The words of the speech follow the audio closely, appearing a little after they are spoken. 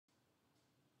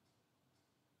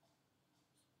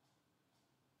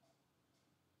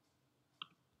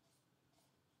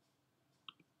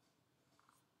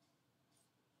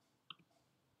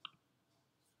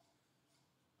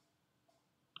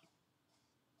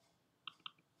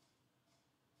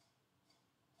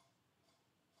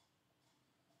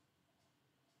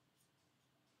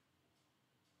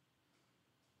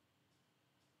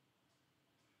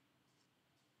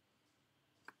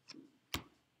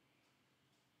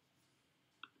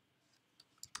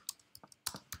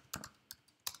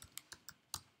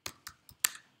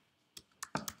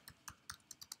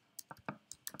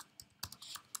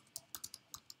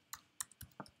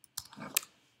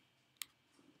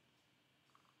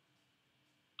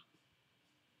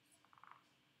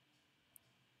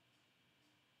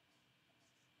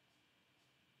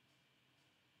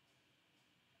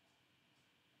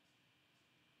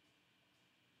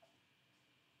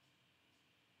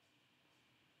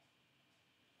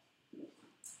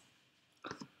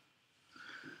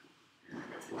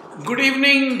Good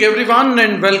evening, everyone,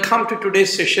 and welcome to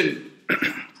today's session.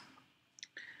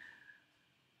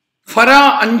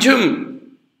 Farah, Anjum,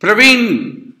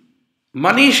 Praveen,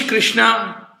 Manish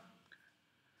Krishna,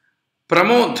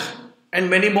 Pramod, and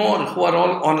many more who are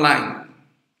all online.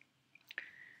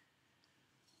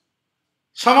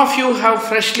 Some of you have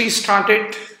freshly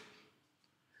started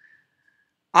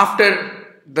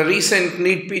after the recent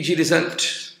NEET PG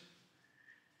result.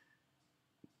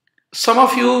 Some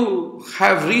of you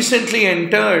have recently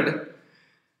entered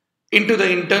into the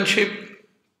internship,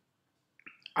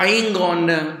 eyeing on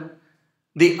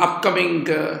the upcoming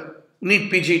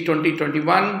NEET PG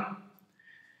 2021.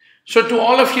 So to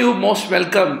all of you, most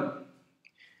welcome.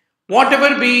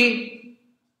 Whatever be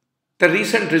the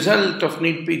recent result of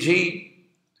NEET PG,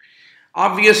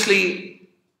 obviously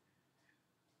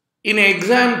in an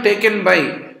exam taken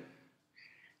by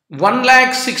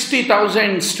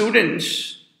 1,60,000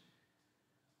 students,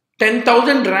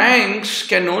 10,000 ranks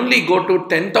can only go to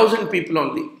 10,000 people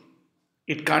only.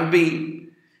 It can't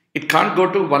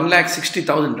go to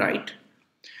 1,60,000, right?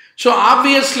 So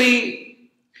obviously,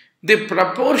 the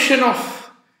proportion of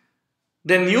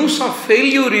the news of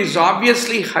failure is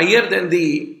obviously higher than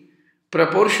the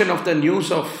proportion of the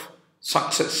news of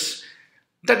success.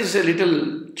 That is a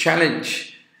little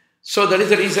challenge. So that is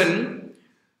the reason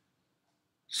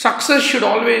success should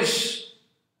always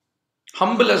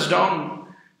humble us down.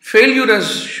 Failure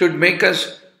should make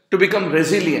us to become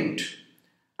resilient.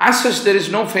 As such, there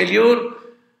is no failure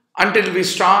until we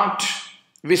stop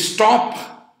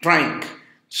trying.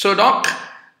 So, Doc,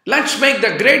 let's make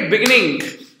the great beginning.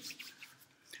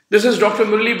 This is Dr.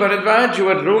 Murli Bharadwaj,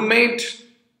 your roommate,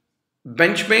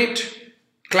 benchmate,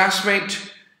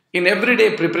 classmate in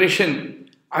everyday preparation.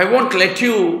 I won't let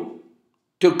you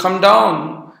to come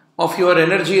down of your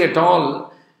energy at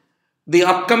all. The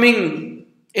upcoming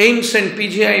AIIMS and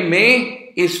PGI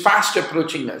May is fast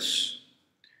approaching us.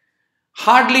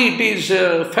 Hardly it is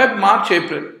Feb, March,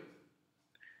 April.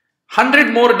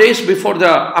 100 more days before the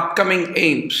upcoming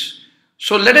AIIMS.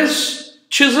 So let us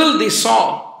chisel the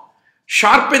saw,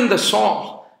 sharpen the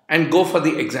saw and go for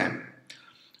the exam.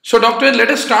 So doctor, let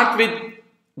us start with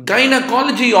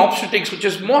gynecology obstetrics, which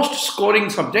is most scoring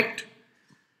subject.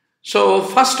 So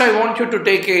first I want you to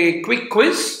take a quick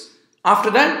quiz. After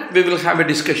that, we will have a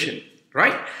discussion.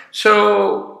 Right?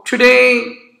 So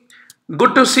today,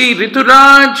 good to see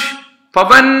Rituraj,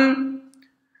 Pavan,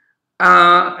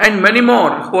 and many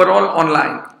more who are all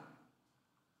online.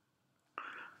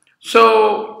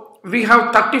 So we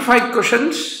have 35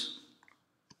 questions.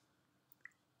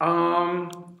 I'm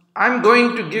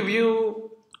going to give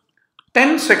you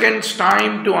 10 seconds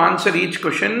time to answer each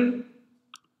question.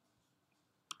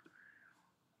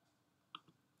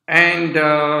 And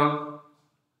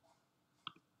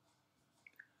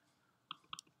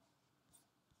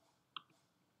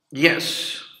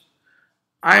yes,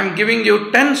 I am giving you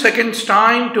 10 seconds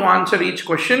time to answer each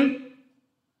question.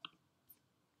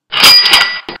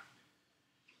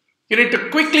 You need to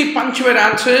quickly punch your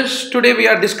answers. Today we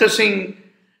are discussing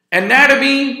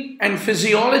anatomy and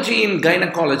physiology in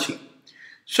gynecology.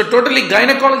 So totally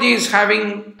gynecology is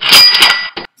having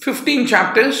 15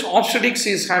 chapters. Obstetrics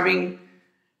is having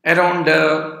around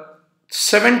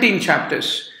 17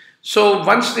 chapters. So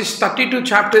once these 32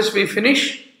 chapters we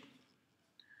finish,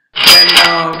 then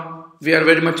we are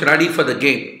very much ready for the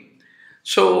game.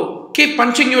 So keep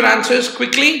punching your answers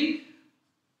quickly.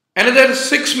 Another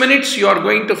 6 minutes, you are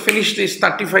going to finish these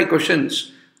 35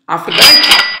 questions. After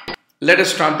that, let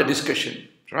us start the discussion,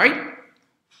 right?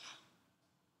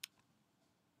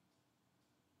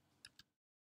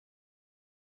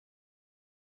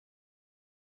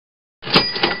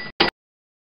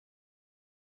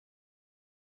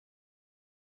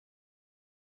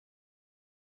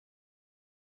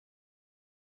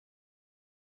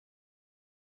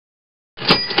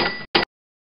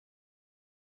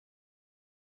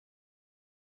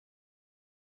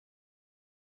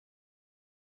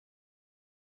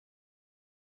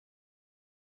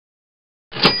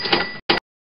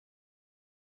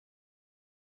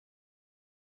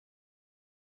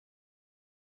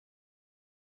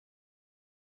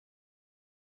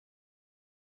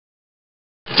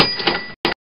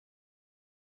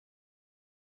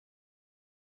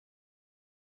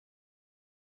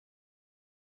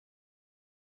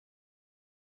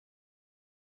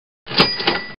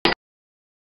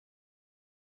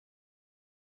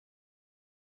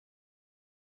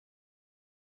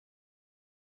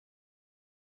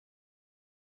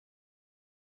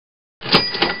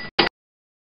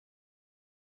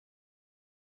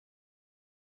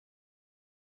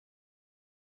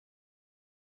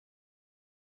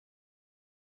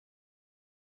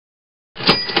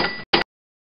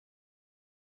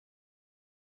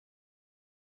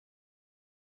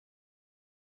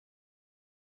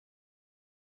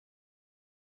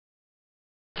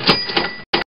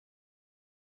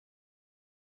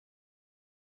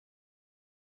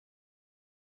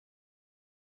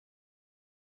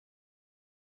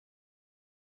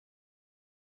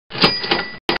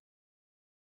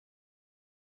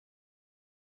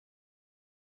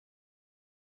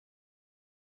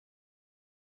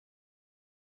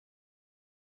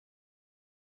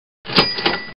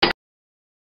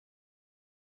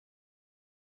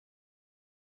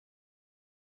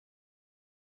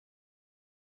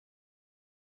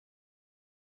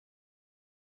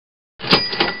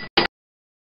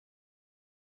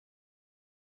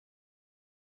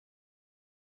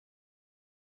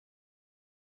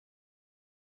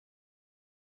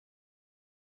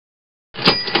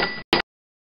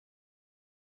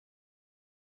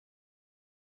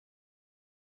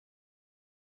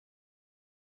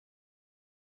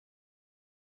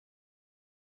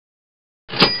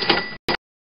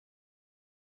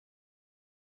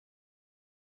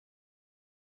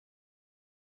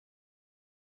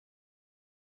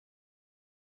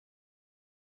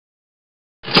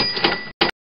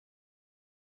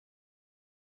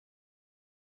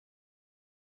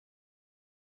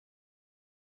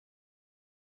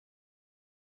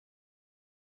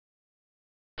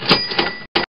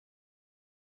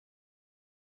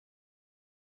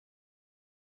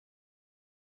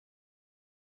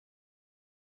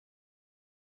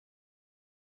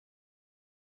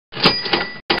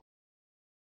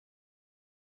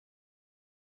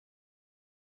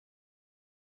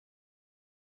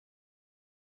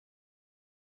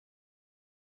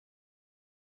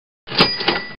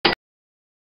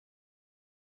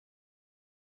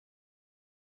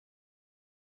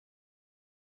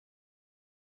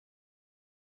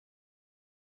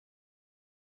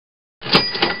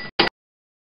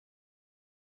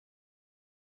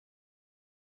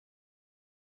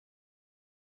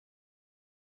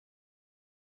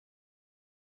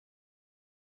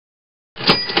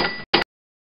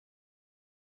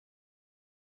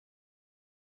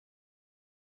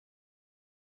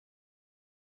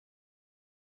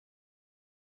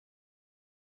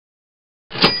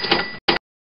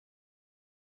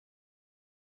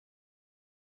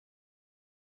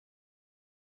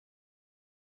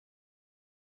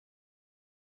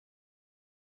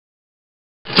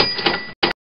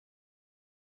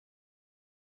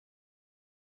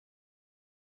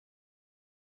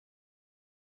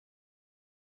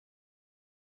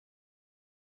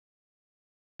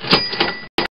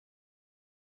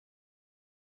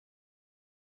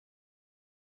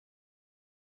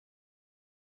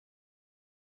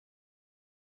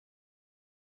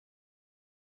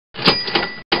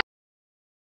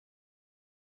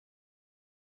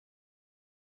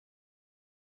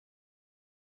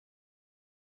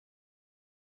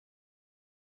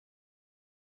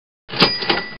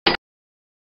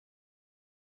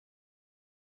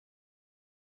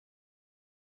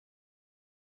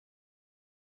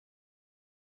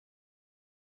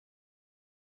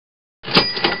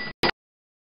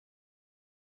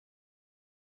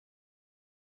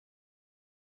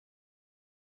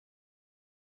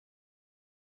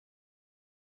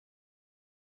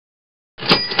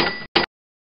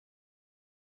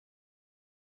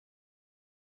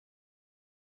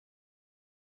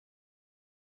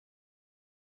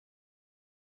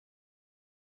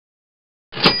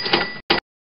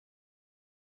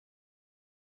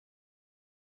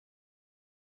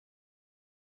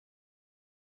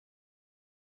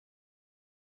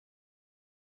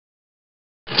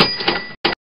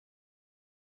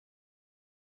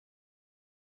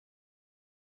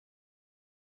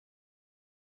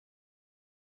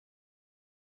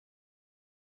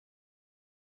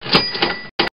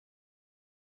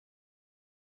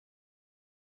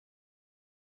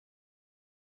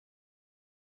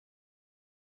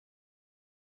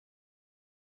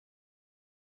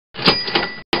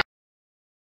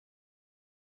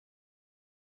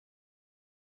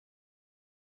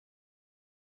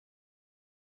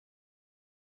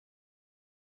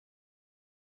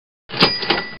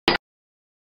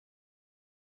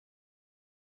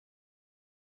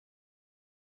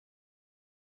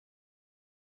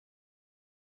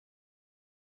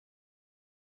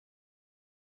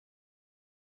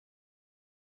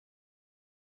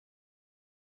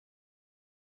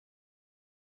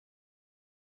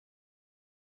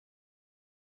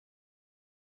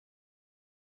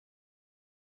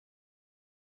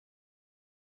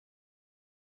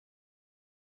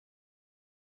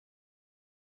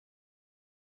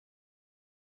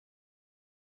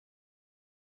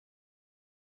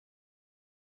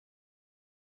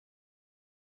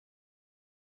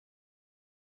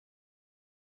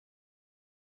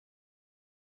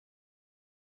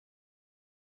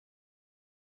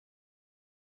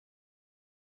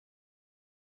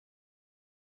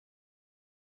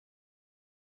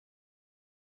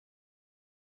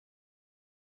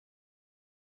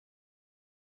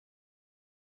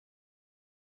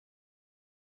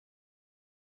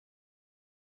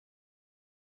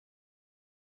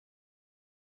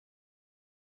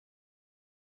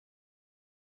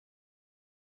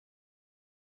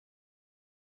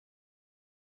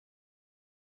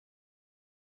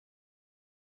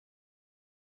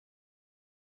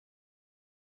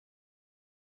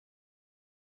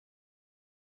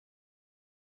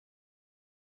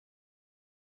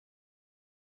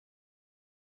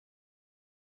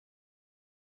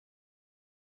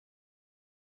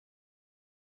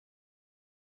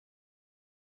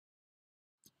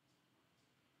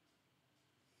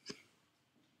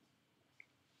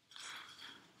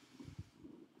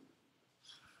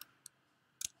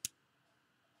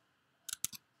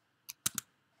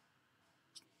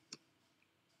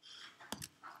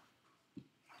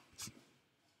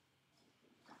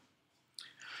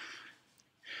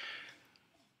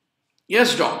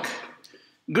 Yes, Doc.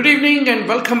 Good evening and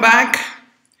welcome back.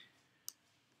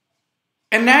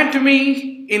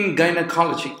 Anatomy in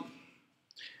gynecology.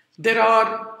 There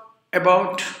are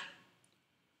about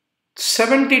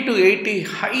 70 to 80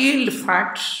 high-yield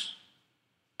facts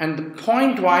and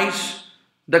point-wise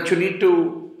that you need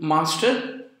to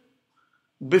master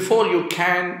before you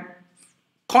can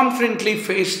confidently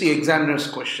face the examiner's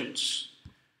questions.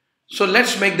 So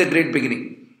let's make the great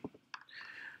beginning.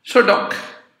 So, Doc,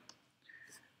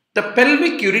 the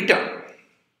pelvic ureter.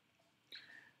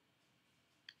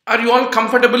 Are you all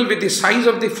comfortable with the size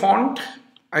of the font?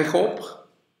 I hope,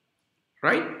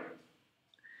 right?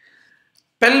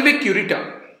 Pelvic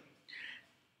ureter.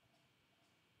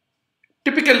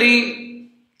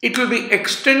 Typically, it will be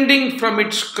extending from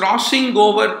its crossing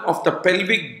over of the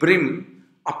pelvic brim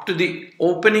up to the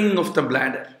opening of the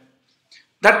bladder.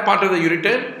 That part of the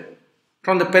ureter,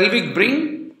 from the pelvic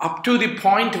brim up to the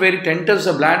point where it enters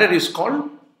the bladder, is called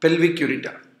pelvic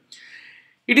ureter.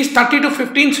 It is 30 to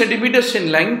 15 centimeters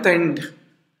in length and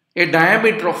a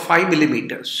diameter of 5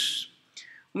 millimeters.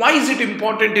 Why is it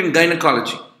important in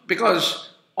gynecology?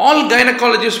 Because all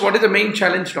gynecologists, what is the main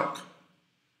challenge, Doc?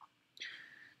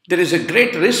 There is a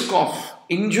great risk of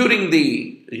injuring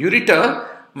the ureter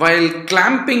while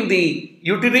clamping the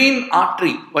uterine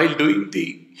artery while doing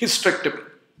the hysterectomy.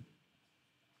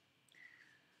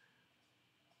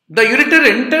 The ureter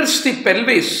enters the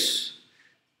pelvis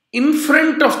in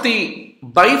front of the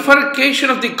bifurcation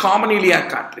of the common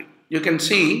iliac artery. You can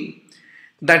see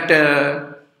that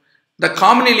the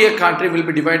common iliac artery will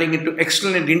be dividing into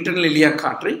external and internal iliac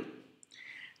artery,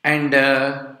 and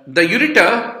the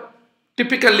ureter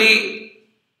typically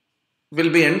will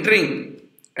be entering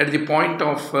at the point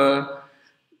of the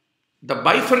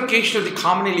bifurcation of the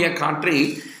common iliac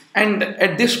artery, and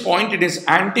at this point it is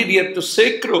anterior to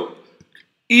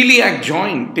sacroiliac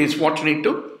joint is what you need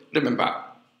to remember.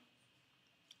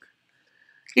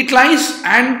 It lies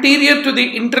anterior to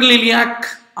the internal iliac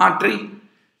artery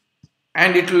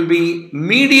and it will be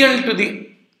medial to the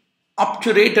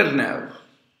obturator nerve.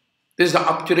 This is the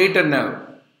obturator nerve.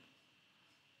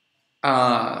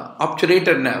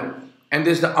 And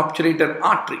this is the obturator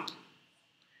artery.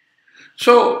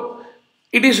 So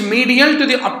it is medial to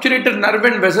the obturator nerve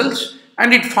and vessels,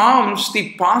 and it forms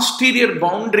the posterior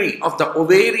boundary of the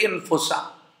ovarian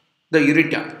fossa, the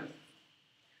ureter.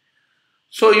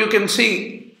 So you can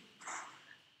see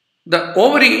the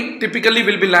ovary typically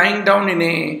will be lying down in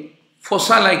a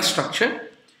fossa-like structure,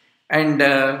 and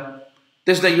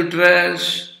this is the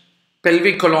uterus,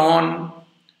 pelvic colon,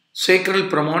 sacral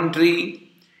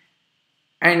promontory,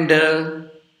 and the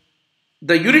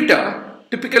ureter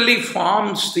typically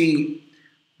forms the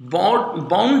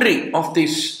boundary of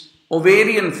this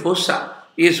ovarian fossa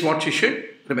is what you should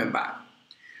remember.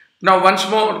 Now once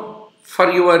more,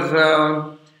 for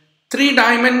your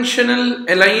three-dimensional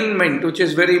alignment, which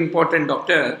is very important,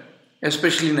 doctor,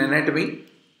 especially in anatomy.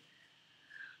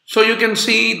 So you can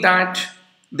see that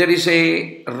there is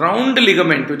a round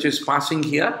ligament which is passing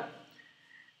here,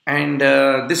 and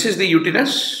this is the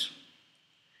uterus,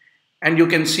 and you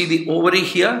can see the ovary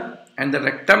here and the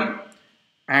rectum,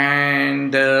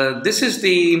 and this is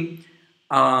the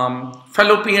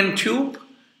fallopian tube,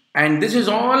 and this is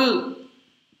all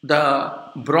the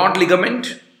broad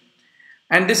ligament,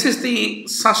 and this is the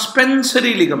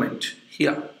suspensory ligament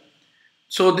here.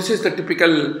 So this is the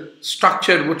typical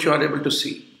structure which you are able to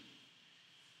see.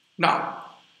 Now,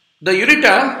 the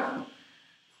ureter,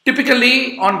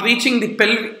 typically on reaching the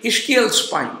ischial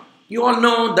spine, you all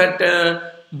know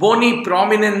that bony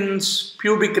prominence,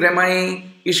 pubic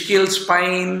rami, ischial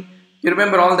spine, you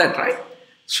remember all that, right?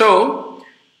 So,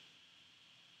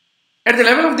 at the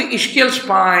level of the ischial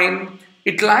spine,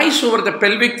 it lies over the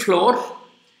pelvic floor,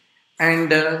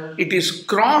 and it is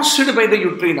crossed by the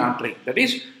uterine artery. That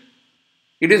is,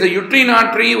 it is the uterine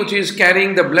artery which is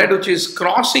carrying the blood, which is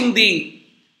crossing the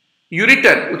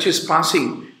ureter, which is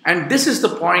passing. And this is the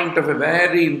point of a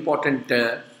very important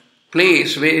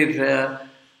place where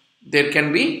there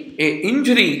can be an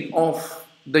injury of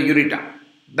the ureter.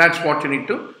 That's what you need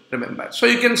to remember. So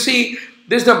you can see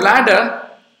this is the bladder,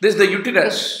 this is the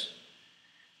uterus,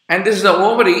 and this is the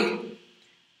ovary.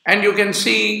 And you can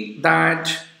see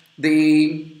that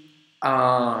the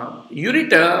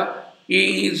ureter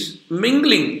is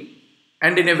mingling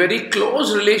and in a very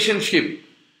close relationship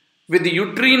with the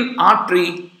uterine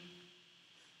artery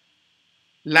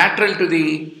lateral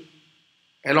to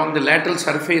along the lateral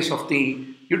surface of the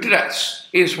uterus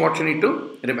is what you need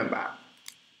to remember.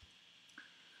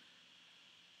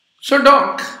 So,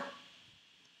 doc,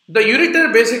 the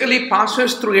ureter basically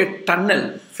passes through a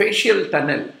tunnel, facial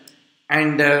tunnel,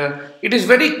 and it is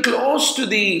very close to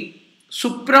the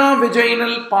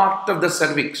supravaginal part of the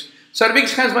cervix.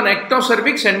 Cervix has one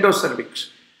ectocervix, endocervix.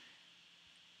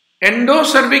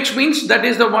 Endocervix means that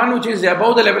is the one which is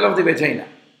above the level of the vagina.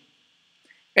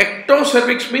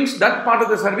 Ectocervix means that part of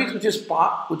the cervix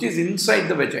which is inside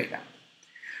the vagina.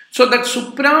 So that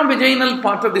supravaginal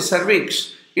part of the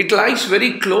cervix, it lies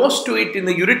very close to it in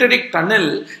the ureteric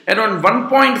tunnel, around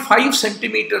 1.5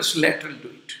 centimeters lateral to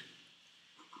it.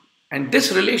 And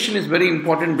this relation is very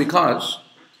important because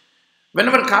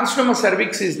whenever carcinoma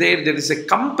cervix is there, there is a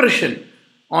compression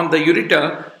on the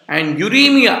ureter, and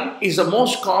uremia is the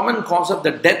most common cause of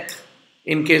the death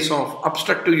in case of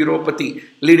obstructive uropathy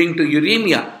leading to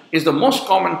uremia is the most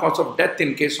common cause of death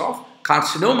in case of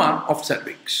carcinoma of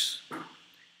cervix.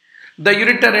 The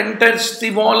ureter enters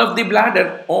the wall of the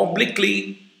bladder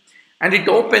obliquely and it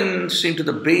opens into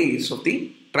the base of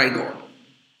the trigone.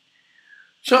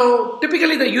 So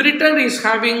typically the ureter is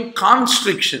having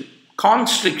constriction.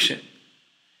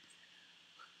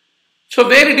 So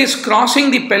where it is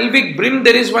crossing the pelvic brim,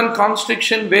 there is one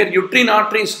constriction. Where uterine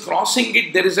artery is crossing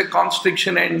it, there is a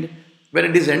constriction. And where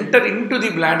it is entering into the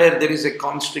bladder, there is a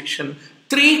constriction.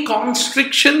 3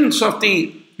 constrictions of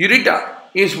the ureter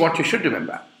is what you should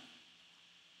remember.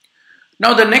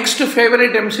 Now the next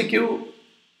favorite MCQ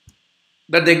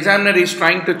that the examiner is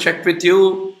trying to check with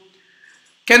you.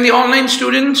 Can the online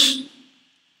students,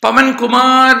 Pavan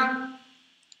Kumar,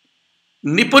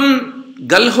 Nipun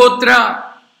Galhotra,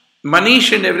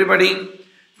 Manish and everybody,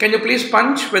 can you please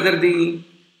punch whether the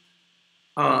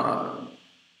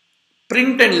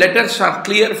print and letters are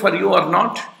clear for you or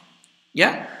not?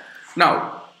 Yeah.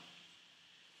 Now,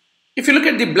 if you look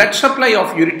at the blood supply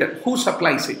of ureter, who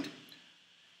supplies it?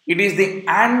 It is the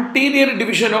anterior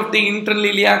division of the internal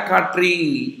iliac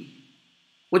artery,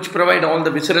 which provide all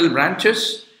the visceral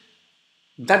branches.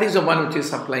 That is the one which is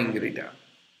supplying ureter.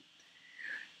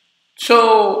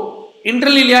 So,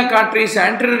 internal iliac artery's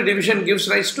anterior division gives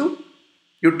rise to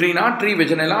uterine artery,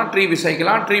 vaginal artery, vesical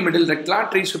artery, middle rectal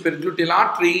artery, superior gluteal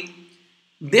artery.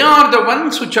 They are the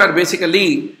ones which are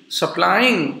basically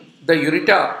supplying the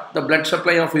ureter, the blood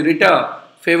supply of ureter.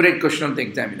 Favorite question of the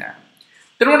examiner.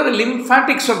 Then what are the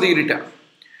lymphatics of the ureter?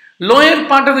 Lower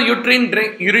part of the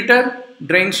ureter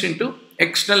drains into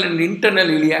external and internal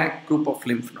iliac group of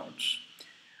lymph nodes.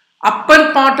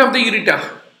 Upper part of the ureter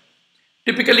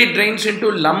typically drains into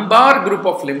lumbar group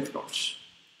of lymph nodes.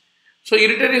 So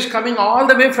ureter is coming all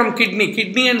the way from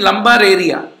kidney and lumbar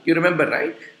area. You remember,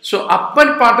 right? So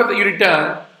upper part of the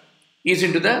ureter is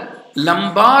into the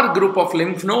lumbar group of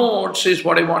lymph nodes is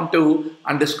what I want to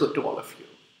underscore to all of you.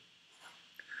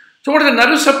 So what is the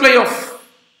nerve supply of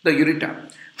the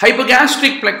ureter?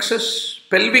 Hypogastric plexus,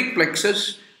 pelvic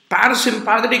plexus,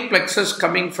 parasympathetic plexus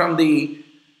coming from the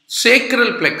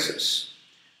sacral plexus.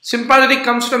 Sympathetic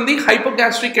comes from the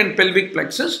hypogastric and pelvic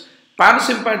plexus.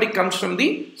 Parasympathetic comes from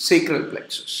the sacral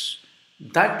plexus.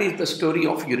 That is the story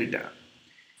of ureter.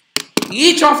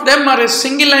 Each of them are a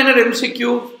single liner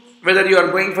MCQ, whether you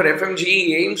are going for FMGE,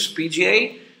 AIIMS,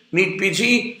 PGI, NEET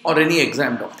PG or any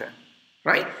exam doctor.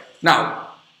 Right? Now,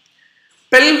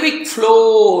 pelvic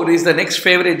floor is the next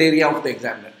favorite area of the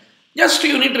examiner. Just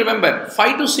you need to remember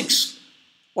 5 to 6.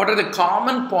 What are the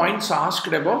common points asked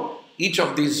about each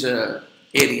of these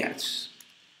areas?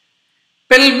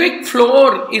 Pelvic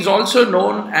floor is also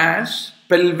known as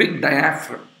pelvic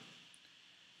diaphragm.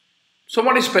 So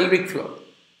what is pelvic floor?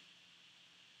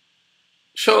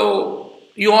 So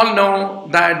you all know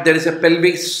that there is a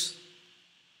pelvis,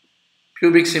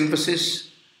 pubic symphysis,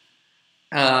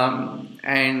 and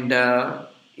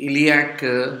iliac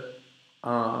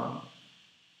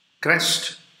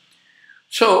crest.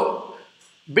 So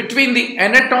between the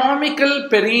anatomical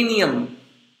perineum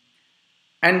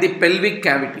and the pelvic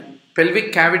cavity,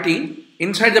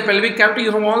 inside the pelvic cavity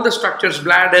you have all the structures,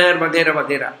 bladder,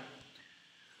 vadera.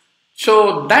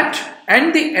 So that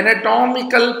and the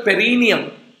anatomical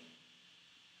perineum,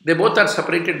 they both are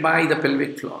separated by the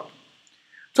pelvic floor.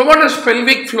 So what does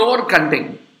pelvic floor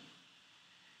contain?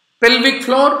 Pelvic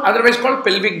floor, otherwise called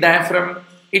pelvic diaphragm,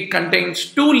 it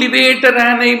contains 2 levator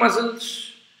ani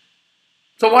muscles.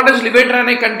 So what does levator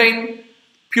ani contain?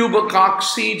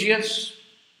 Pubococcygeus,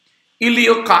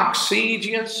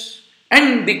 iliococcygeus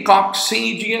and the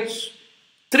coccygeus.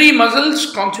 3 muscles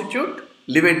constitute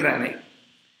levator ani.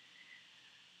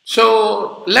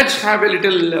 So let's have a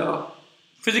little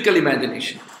physical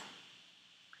imagination.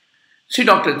 See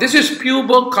doctor, this is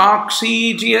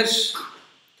pubococcygeus.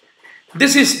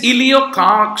 This is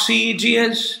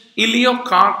iliococcygeus.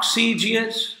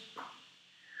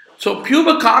 So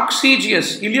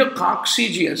pubococcygeus,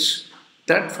 iliococcygeus,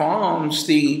 that forms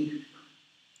the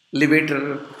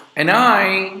levator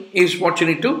ani is what you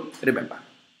need to remember.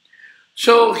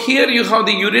 So here you have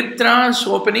the urethra's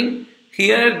opening.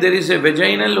 Here there is a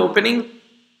vaginal opening,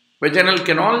 vaginal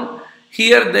canal.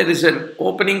 Here there is an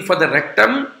opening for the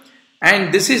rectum,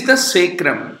 and this is the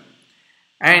sacrum.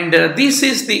 And this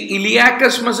is the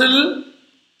iliacus muscle,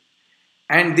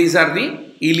 and these are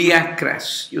the iliac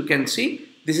crest. You can see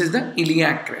this is the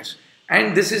iliac crest,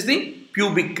 and this is the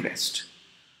pubic crest.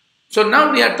 So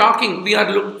now we are talking,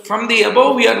 from the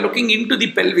above we are looking into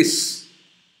the pelvis.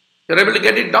 You're able to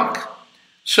get it, doc?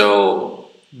 So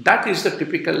that is the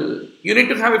typical, you need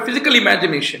to have a physical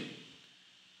imagination.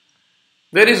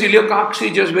 Where is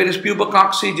iliococcygeus, where is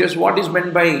pubococcygeus, what is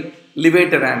meant by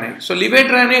levator ani? So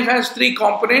levator ani has three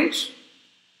components: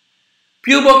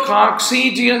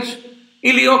 pubococcygeus,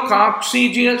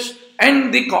 iliococcygeus,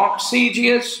 and the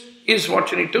coccygeus is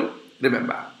what you need to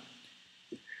remember.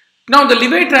 Now the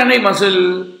levator ani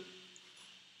muscle,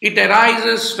 it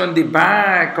arises from the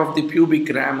back of the pubic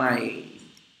rami.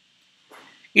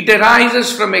 It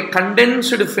arises from a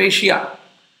condensed fascia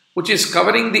which is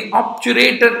covering the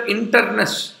obturator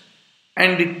internus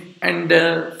and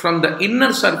from the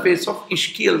inner surface of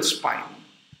ischial spine.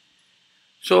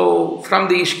 So from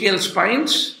the ischial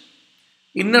spines,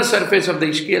 inner surface of the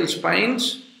ischial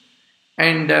spines,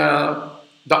 and the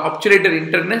obturator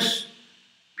internus,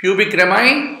 pubic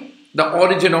rami, the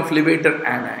origin of levator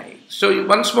ani. So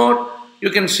once more you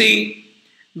can see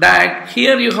that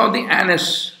here you have the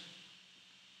anus.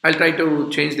 I'll try to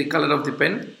change the color of the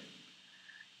pen.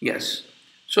 Yes.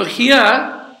 So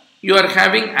here you are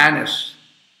having anus.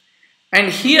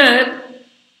 And here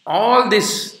all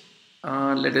this,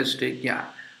 let us take, yeah.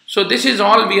 So this is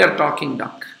all we are talking,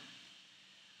 doc.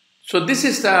 So this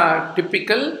is the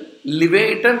typical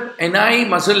levator ani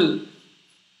muscle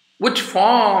which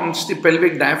forms the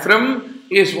pelvic diaphragm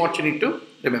is what you need to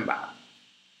remember.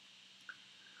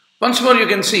 Once more you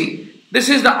can see, this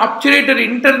is the obturator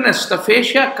internus, the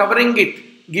fascia covering it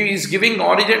is giving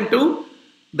origin to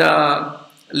the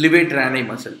levator ani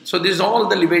muscle. So this is all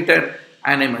the levator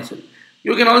ani muscle.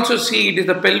 You can also see it is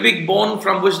the pelvic bone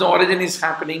from which the origin is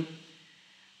happening.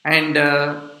 And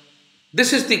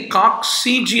this is the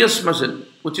coccygeus muscle,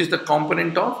 which is the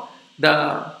component of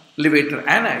the levator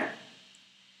ani.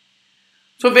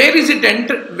 So where is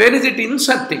it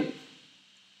inserting?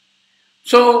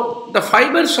 So the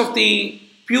fibers of the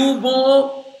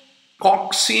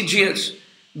pubococcygeus,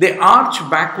 they arch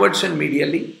backwards and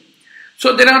medially.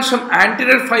 So there are some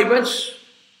anterior fibers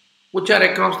which are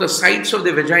across the sides of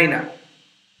the vagina.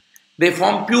 They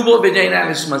form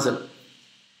pubovaginalis muscle.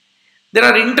 There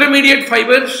are intermediate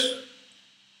fibers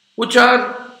which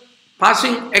are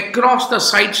passing across the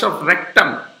sides of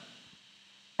rectum,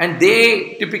 and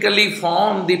they typically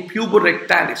form the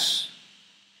puborectalis.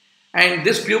 And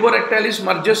this puborectalis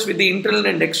merges with the internal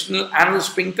and external anal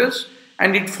sphincters,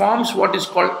 and it forms what is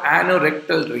called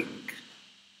anorectal ring.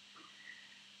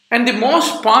 And the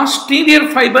most posterior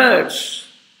fibers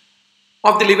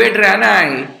of the levator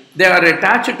ani, they are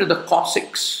attached to the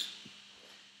coccyx,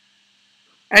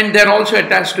 and they are also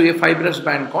attached to a fibrous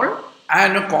band called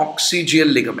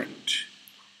anococcygeal ligament.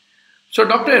 So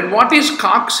doctor, what is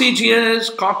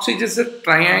coccygeus? Coccygeus is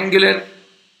triangular.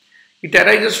 It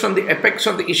arises from the apex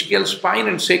of the ischial spine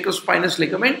and sacrospinous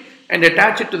ligament and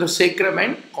attach it to the sacrum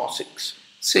and coccyx.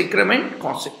 Sacrum and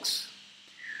coccyx.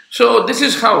 So this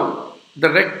is how the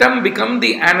rectum becomes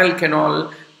the anal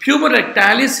canal.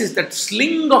 Puborectalis is that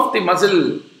sling of the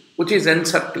muscle which is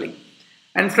encircling.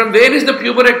 And from where is the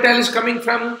puborectalis coming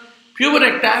from?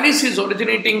 Puborectalis is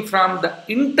originating from the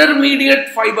intermediate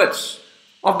fibers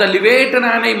of the levator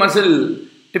ani muscle,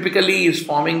 typically is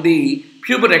forming the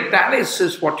puborectalis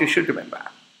is what you should remember.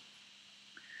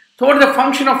 So what is the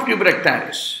function of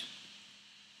puborectalis?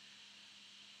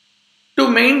 To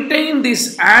maintain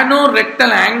this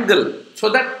anorectal angle so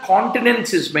that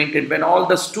continence is maintained. When all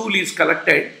the stool is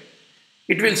collected,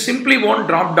 it will simply won't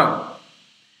drop down.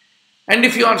 And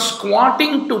if you are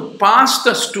squatting to pass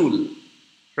the stool,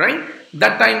 right,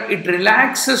 that time it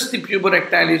relaxes the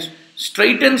puborectalis,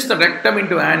 straightens the rectum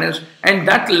into anus, and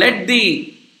that led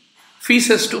the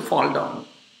feces to fall down.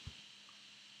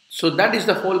 So that is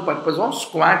the whole purpose of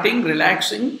squatting,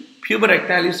 relaxing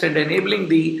puborectalis and enabling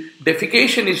the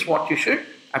defecation is what you should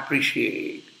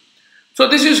appreciate. So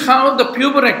this is how the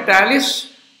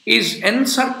puborectalis is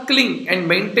encircling and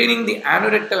maintaining the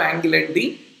anorectal angle, and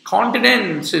the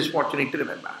continence is what you need to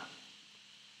remember.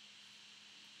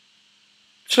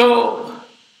 So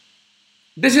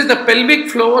this is the pelvic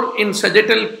floor in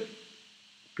sagittal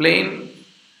plane.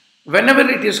 Whenever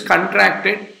it is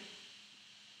contracted,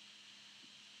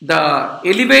 the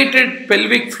elevated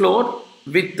pelvic floor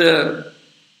with the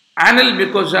anal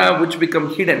mucosa which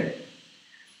become hidden,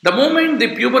 The moment the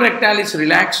puberectalis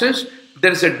relaxes,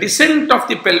 there is a descent of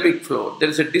the pelvic floor. There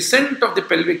is a descent of the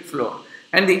pelvic floor,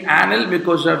 and the anal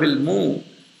mucosa will move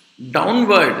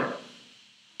downward,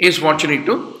 is what you need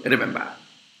to remember.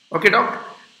 Okay, doc?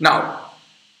 Now,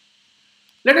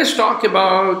 let us talk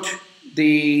about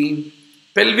the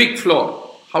pelvic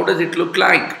floor. How does it look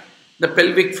like? The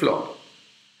pelvic floor.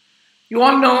 You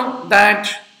all know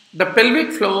that the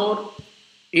pelvic floor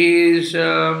is,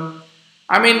 the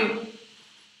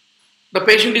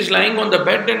patient is lying on the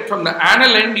bed, and from the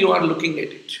anal end you are looking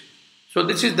at it. So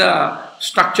this is the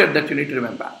structure that you need to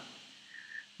remember.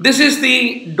 This is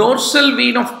the dorsal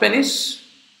vein of penis.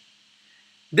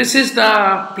 This is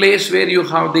the place where you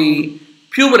have the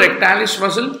puberectalis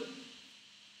muscle.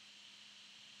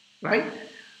 Right?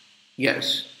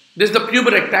 Yes. This is the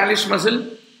puberectalis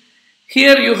muscle.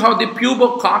 Here you have the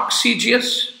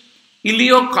pubococcygeus,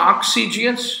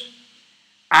 iliococcygeus,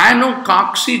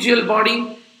 anococcygeal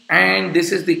body, and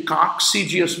this is the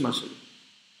coccygeus muscle.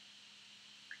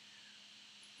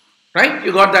 Right?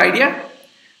 You got the idea?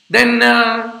 Then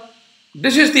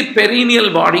this is the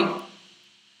perineal body.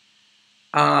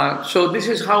 So this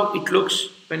is how it looks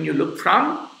when you look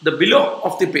from the below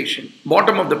of the patient,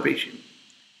 bottom of the patient.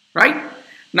 Right?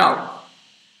 Now,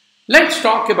 let's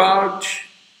talk about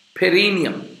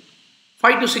perineum.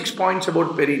 5 to 6 points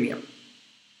about perineum.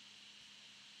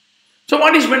 So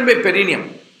what is meant by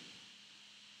perineum?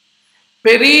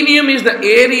 Perineum is the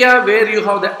area where you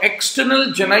have the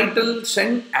external genitals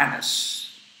and anus.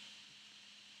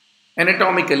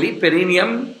 Anatomically,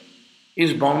 perineum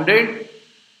is bounded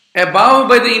above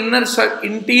by the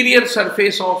inferior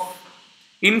surface of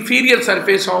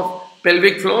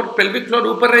pelvic floor. Pelvic floor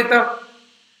ऊपर रहता,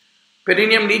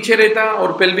 perineum नीचे रहता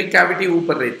और pelvic cavity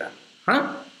ऊपर रहता.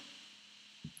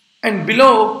 And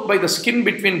below by the skin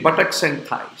between buttocks and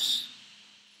thighs.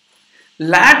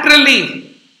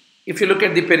 Laterally, if you look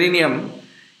at the perineum,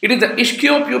 it is the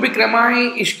ischiopubic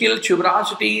rami, ischial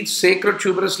tuberosity,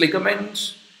 sacrotuberous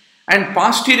ligaments, and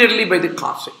posteriorly by the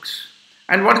coccyx.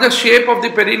 And what is the shape of the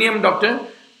perineum, doctor?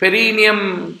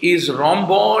 Perineum is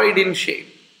rhomboid in shape.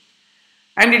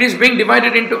 And it is being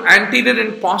divided into anterior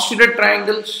and posterior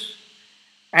triangles.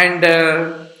 And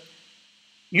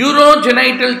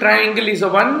urogenital triangle is the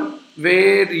one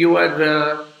where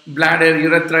your bladder,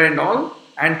 urethra and all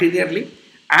anteriorly.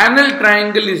 Anal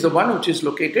triangle is the one which is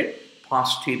located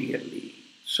posteriorly.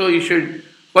 So you should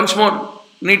once more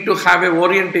need to have a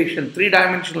orientation,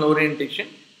 3-dimensional orientation.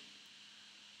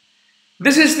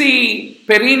 This is the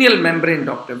perineal membrane,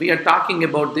 doctor. We are talking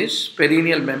about this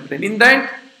perineal membrane. In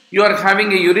that, you are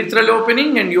having a urethral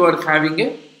opening and you are having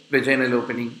a vaginal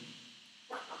opening.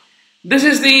 This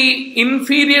is the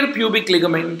inferior pubic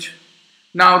ligament.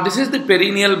 Now, this is the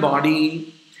perineal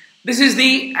body. This is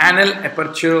the anal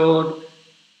aperture,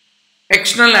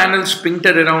 external anal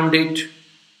sphincter around it.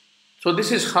 So,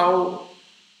 this is how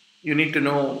you need to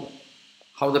know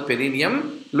how the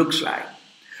perineum looks like.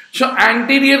 So,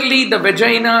 anteriorly, the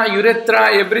vagina,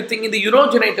 urethra, everything in the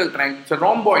urogenital triangle, it's a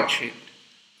rhomboid shape.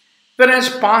 Whereas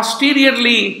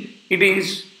posteriorly, it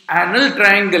is anal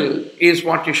triangle is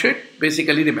what you should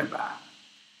basically remember.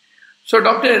 So,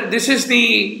 doctor, this is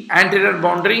the anterior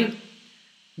boundary.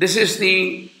 This is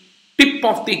the tip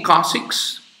of the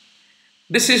coccyx.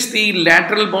 This is the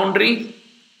lateral boundary.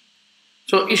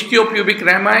 So, ischiopubic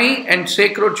rami and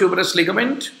sacrotuberous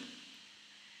ligament.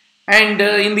 And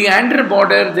in the anterior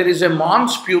border, there is a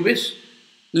mons pubis.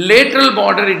 Lateral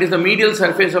border, it is the medial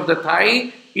surface of the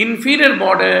thigh. Inferior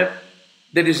border,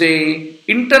 there is a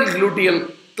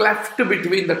intergluteal cleft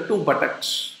between the two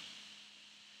buttocks.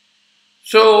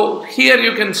 So here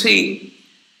you can see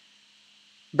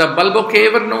the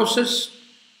bulbocavernosus,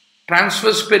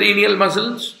 transverse perineal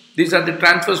muscles. These are the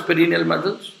transverse perineal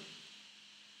muscles.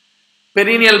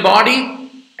 Perineal body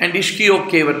and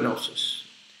ischiocavernosus.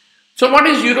 So what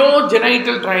is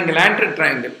urogenital triangle, anterior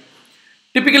triangle?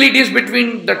 Typically it is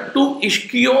between the two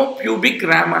ischiopubic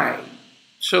rami.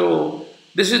 So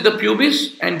this is the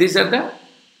pubis and these are the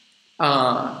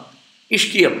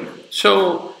ischium.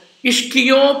 So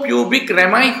ischiopubic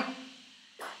rami,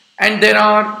 and there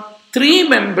are 3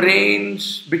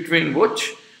 membranes between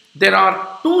which there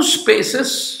are 2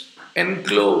 spaces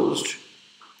enclosed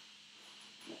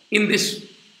in this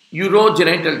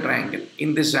urogenital triangle.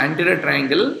 In this anterior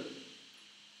triangle,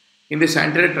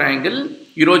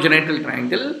 urogenital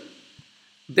triangle,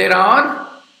 there are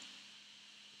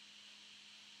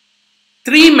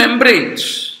 3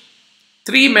 membranes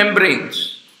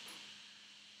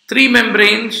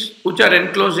which are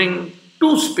enclosing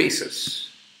 2 spaces.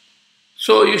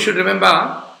 So you should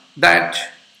remember that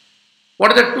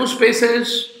what are the 2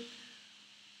 spaces?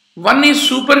 One is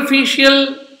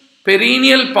superficial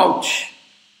perineal pouch,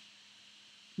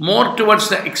 more towards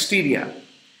the exterior,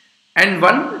 and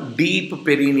one deep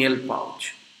perineal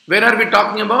pouch. Where are we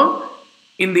talking about?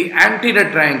 In the anterior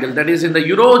triangle, that is in the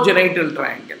urogenital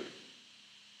triangle.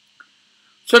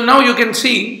 So now you can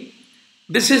see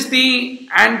this is the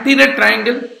anterior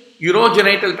triangle,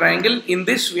 urogenital triangle. In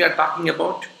this we are talking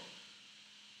about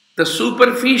the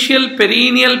superficial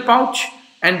perineal pouch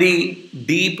and the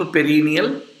deep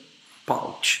perineal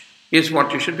pouch is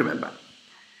what you should remember.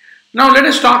 Now let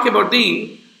us talk about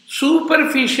the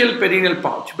superficial perineal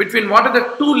pouch. Between what are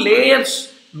the two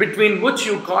layers between which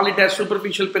you call it as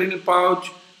superficial perineal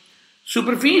pouch?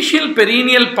 Superficial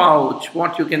perineal pouch,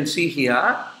 what you can see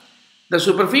here, the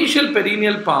superficial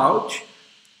perineal pouch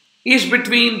is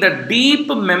between the deep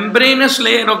membranous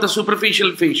layer of the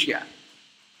superficial fascia.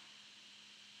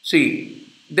 See,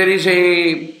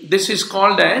 this is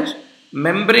called as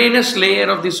membranous layer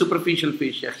of the superficial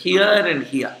fascia, here and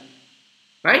here,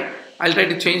 right? I'll try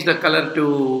to change the color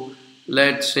to,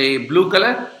 let's say, blue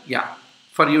color, yeah,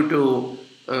 for you to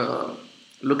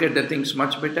look at the things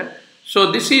much better.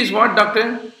 So this is what,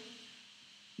 doctor?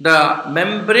 The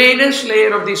membranous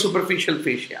layer of the superficial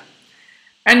fascia.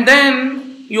 And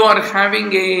then you are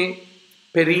having a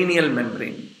perineal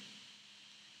membrane.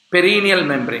 Perineal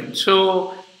membrane.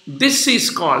 So this is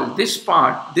called, this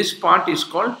part is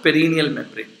called perineal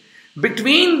membrane.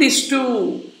 Between these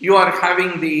two, you are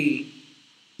having the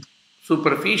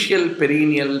superficial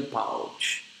perineal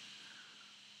pouch.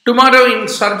 Tomorrow in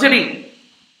surgery,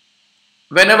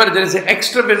 whenever there is an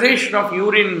extravasation of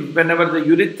urine, whenever the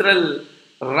urethral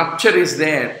rupture is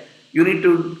there, you need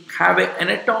to have an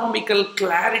anatomical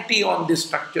clarity on these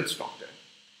structures, doctor.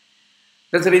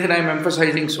 That's the reason I am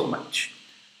emphasizing so much.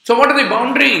 So what are the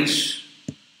boundaries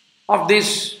of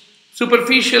this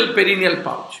superficial perineal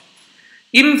pouch?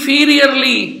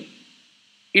 Inferiorly,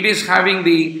 it is having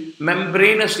the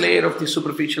membranous layer of the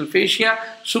superficial fascia.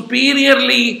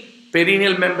 Superiorly,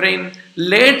 perineal membrane.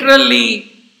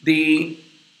 Laterally, the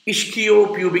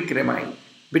ischiopubic rami.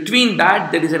 Between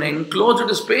that, there is an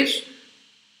enclosed space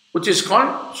which is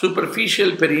called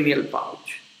superficial perineal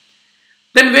pouch.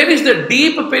 Then where is the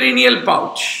deep perineal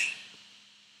pouch?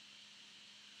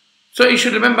 So you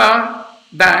should remember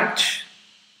that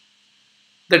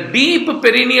the deep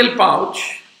perineal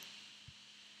pouch,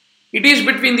 it is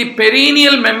between the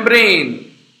perineal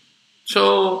membrane.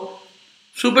 So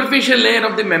superficial layer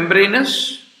of the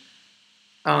membranous,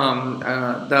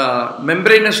 the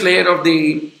membranous layer of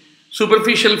the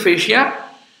superficial fascia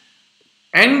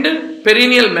and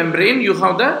perineal membrane, you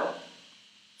have the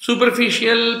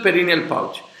superficial perineal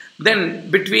pouch. Then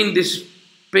between this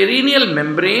perineal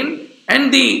membrane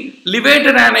and the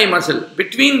levator ani muscle,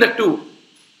 between the two,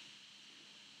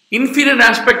 inferior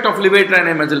aspect of levator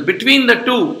ani muscle, between the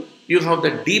two, you have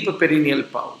the deep perineal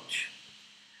pouch.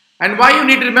 And why you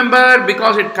need to remember?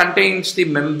 Because it contains the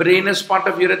membranous part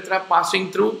of urethra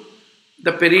passing through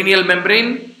the perineal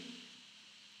membrane.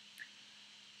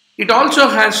 It also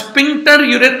has sphincter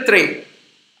urethrae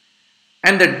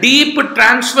and the deep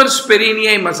transverse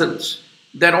perineal muscles.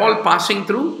 They are all passing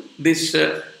through this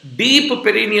deep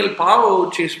perineal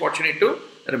pouch is what you need to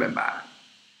remember.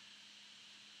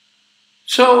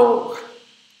 So,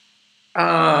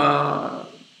 as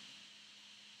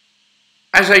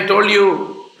I told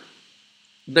you,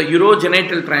 the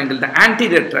urogenital triangle, the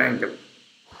anterior triangle,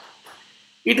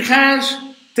 it has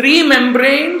 3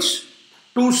 membranes,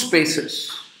 2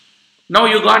 spaces. Now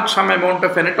you got some amount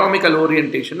of anatomical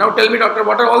orientation. Now tell me, doctor,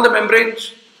 what are all the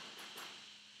membranes?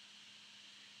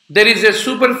 There is a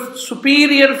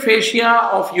superior fascia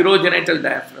of urogenital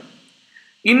diaphragm,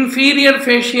 inferior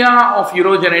fascia of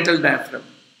urogenital diaphragm,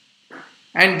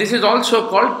 and this is also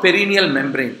called perineal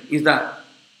membrane, is the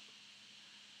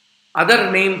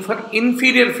other name for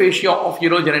inferior fascia of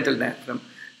urogenital diaphragm.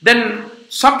 Then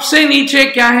सबसे नीचे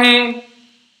क्या है?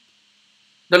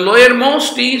 The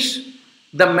lowermost is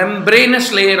the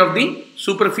membranous layer of the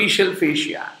superficial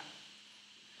fascia.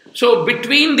 So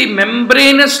between the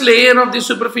membranous layer of the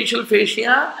superficial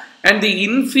fascia and the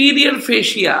inferior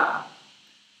fascia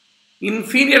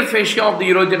of the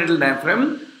urogenital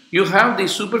diaphragm, you have the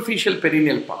superficial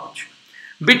perineal pouch.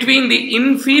 Between the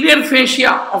inferior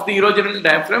fascia of the urogenital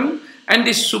diaphragm and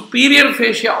the superior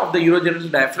fascia of the urogenital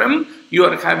diaphragm, you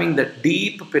are having the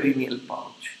deep perineal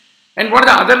pouch. And what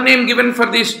is the other name given for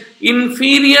this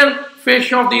inferior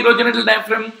fascia of the urogenital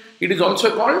diaphragm? It is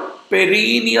also called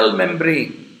perineal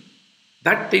membrane.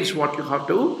 That is what you have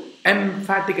to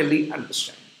emphatically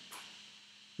understand.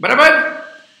 Barabar?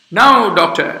 Now,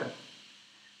 doctor,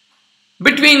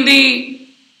 between the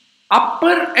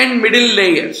upper and middle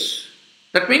layers,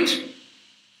 that means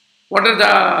what are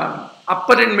the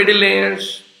upper and middle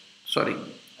layers. Sorry,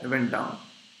 I went down.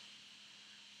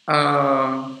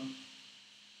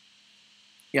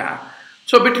 Yeah.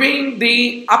 So between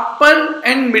the upper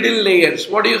and middle layers,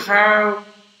 what do you have?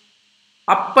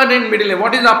 Upper and middle layer.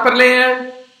 What is the upper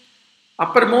layer?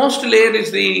 Uppermost layer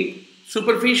is the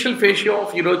superficial fascia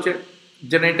of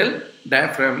urogenital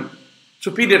diaphragm,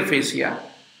 superior fascia.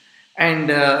 And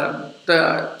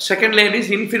the second layer is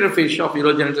inferior fascia of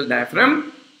urogenital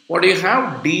diaphragm. What do you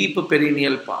have? Deep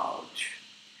perineal pouch.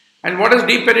 And what does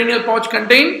deep perineal pouch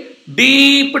contain?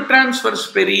 Deep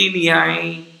transverse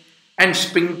perineum and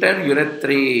sphincter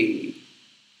urethrae.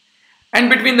 And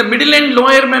between the middle and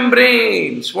lower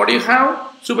membranes, what do you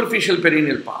have? Superficial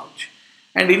perineal pouch.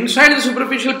 And inside the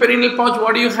superficial perineal pouch,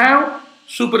 what do you have?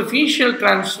 Superficial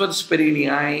transverse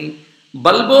perineum,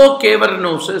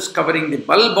 bulbocavernosus covering the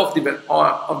bulb of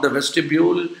the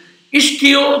vestibule,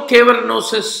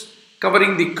 ischiocavernosus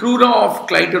covering the crura of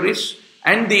clitoris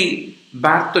and the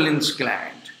Bartholin's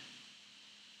gland.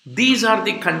 These are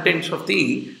the contents of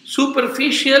the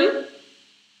superficial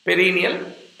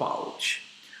perineal pouch.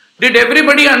 Did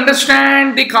everybody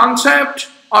understand the concept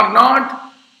or not?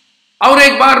 और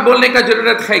एक बार बोलने का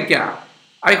जरूरत है क्या?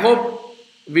 I hope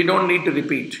we don't need to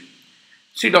repeat.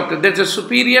 See, doctor, there's a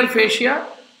superior fascia,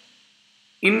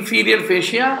 inferior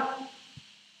fascia.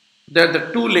 There are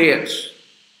the two layers.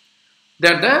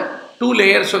 There are the two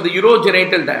layers of the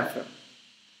urogenital diaphragm.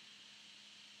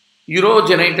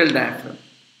 Urogenital diaphragm.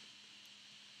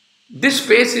 This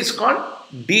space is called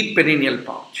deep perineal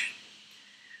pouch.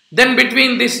 Then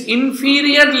between this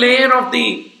inferior layer of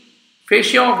the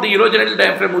fascia of the urogenital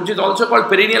diaphragm, which is also called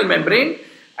perineal membrane,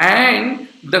 and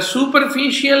the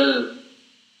superficial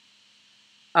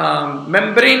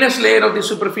membranous layer of the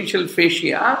superficial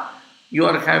fascia, you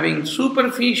are having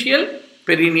superficial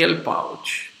perineal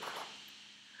pouch.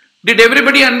 Did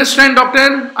everybody understand,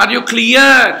 doctor? Are you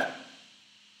clear?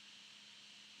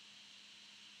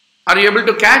 Are you able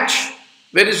to catch?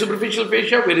 Where is superficial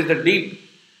fascia? Where is the deep?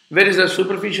 Where is the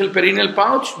superficial perineal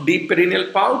pouch, deep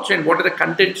perineal pouch, and what are the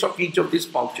contents of each of these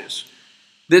pouches?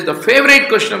 This is the favorite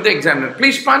question of the examiner.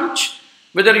 Please punch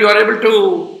whether you are able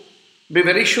to be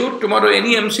very sure. Tomorrow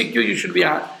any MCQ you should be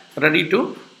ready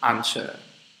to answer.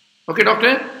 Okay,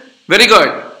 doctor? Very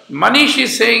good. Manish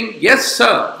is saying, yes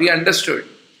sir, we understood.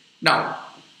 Now,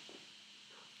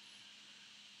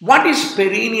 what is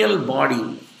perineal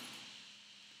body?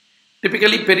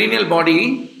 Typically perineal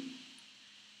body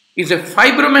is a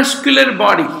fibromuscular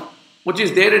body which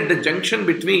is there at the junction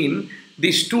between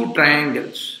these two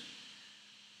triangles,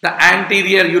 the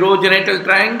anterior urogenital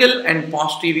triangle and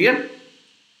posterior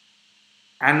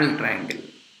anal triangle.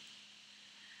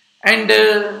 And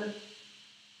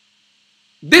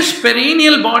this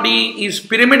perineal body is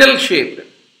pyramidal shaped,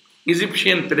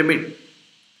 Egyptian pyramid.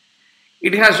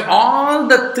 It has all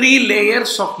the three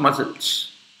layers of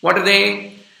muscles. What are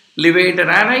they? Levator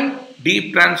ani,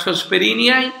 deep transverse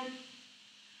perineum,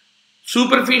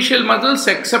 superficial muscles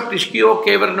except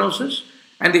ischiocavernosus,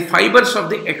 and the fibers of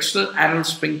the external anal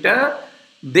sphincter.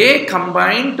 They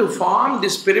combine to form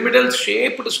this pyramidal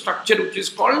shaped structure which is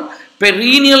called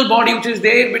perineal body, which is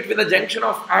there between the junction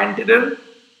of anterior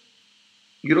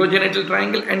urogenital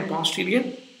triangle and posterior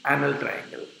anal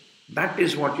triangle. That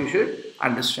is what you should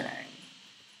understand.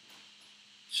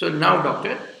 So now,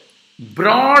 doctor,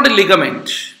 broad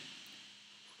ligament,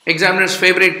 examiner's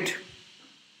favorite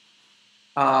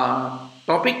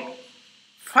topic.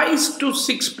 5 to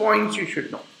 6 points you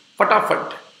should know.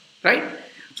 Fatafat, right?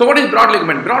 So what is broad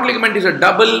ligament? Broad ligament is a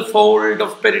double fold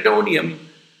of peritoneum.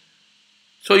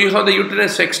 So you have the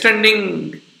uterus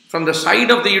extending from the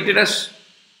side of the uterus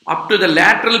up to the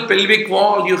lateral pelvic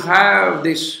wall. You have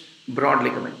this broad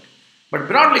ligament. But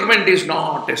broad ligament is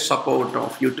not a support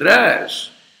of uterus.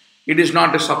 It is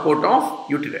not a support of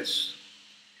uterus.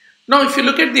 Now if you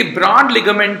look at the broad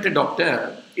ligament,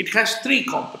 doctor, it has three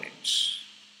components.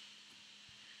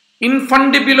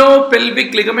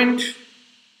 Infundibulopelvic ligament,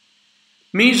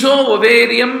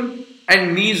 meso-ovarium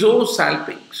and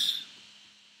meso-salpinx.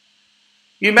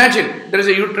 Imagine there is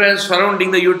a uterus, surrounding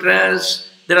the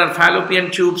uterus, there are fallopian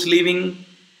tubes leaving,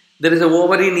 there is a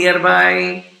ovary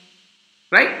nearby,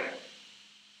 right?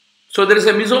 So there is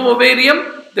a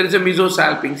meso-ovarium, there is a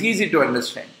meso-salpinx, easy to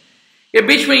understand. ये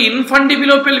बीच में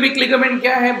infundibulopelvic ligament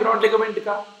क्या है broad ligament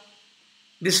का?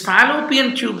 These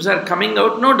fallopian tubes are coming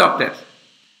out, no doctor.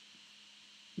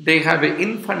 They have an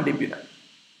infundibulum.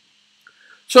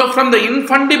 So from the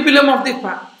infundibulum of the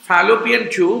fallopian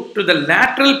tube to the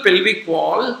lateral pelvic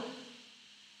wall,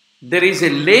 there is a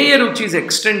layer which is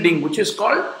extending, which is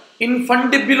called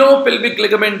infundibulopelvic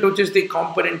ligament, which is the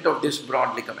component of this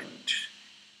broad ligament.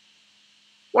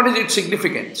 What is its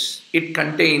significance? It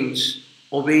contains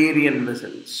ovarian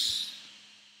vessels.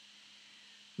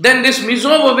 Then this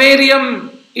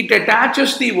mesoovarium, it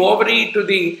attaches the ovary to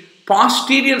the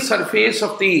posterior surface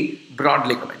of the broad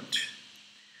ligament.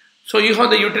 So you have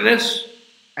the uterus,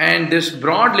 and this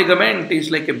broad ligament is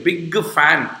like a big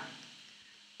fan.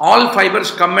 All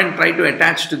fibers come and try to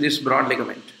attach to this broad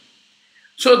ligament.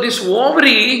 So this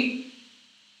ovary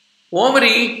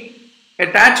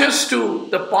attaches to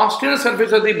the posterior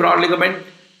surface of the broad ligament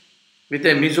with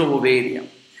a mesoovarium.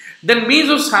 Then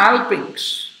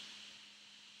mesosalpinx.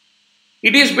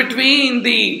 It is between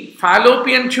the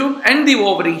fallopian tube and the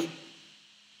ovary.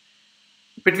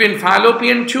 Between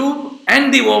fallopian tube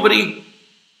and the ovary,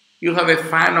 you have a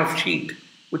fan of sheet,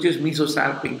 which is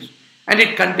mesosalpinx, and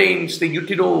it contains the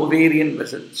utero-ovarian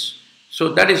vessels.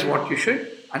 So that is what you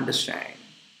should understand.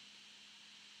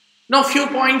 Now, few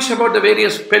points about the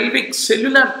various pelvic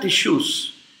cellular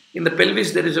tissues. In the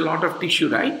pelvis, there is a lot of tissue,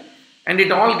 right? And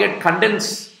it all gets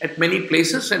condensed at many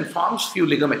places and forms few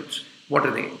ligaments. What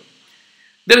are they?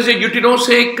 There is a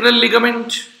uterosacral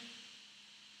ligament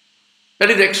that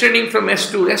is extending from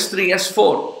S2, S3,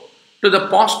 S4 to the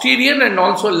posterior and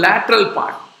also lateral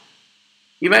part.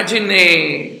 Imagine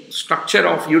a structure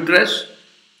of uterus,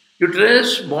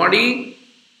 body,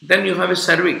 then you have a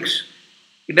cervix.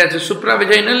 It has a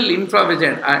supravaginal,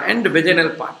 infravaginal and vaginal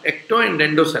part, ecto and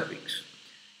endocervix.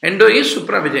 Endo is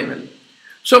supravaginal.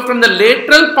 So from the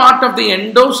lateral part of the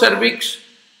endocervix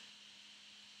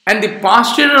and the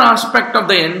posterior aspect of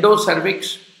the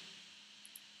endocervix,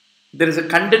 there is a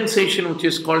condensation which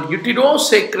is called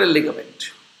uterosacral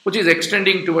ligament, which is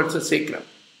extending towards the sacrum.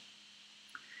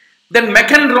 Then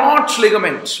McEnroth's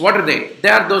ligaments, what are they? They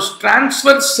are those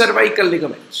transverse cervical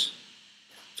ligaments.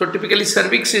 So typically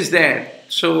cervix is there.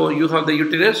 So you have the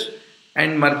uterus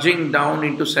and merging down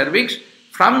into cervix.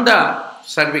 From the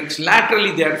cervix,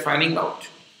 laterally they are fanning out.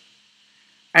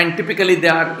 And typically they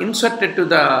are inserted to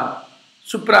the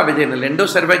supravaginal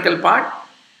endocervical part,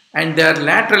 and they are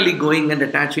laterally going and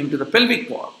attaching to the pelvic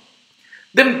wall.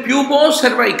 Then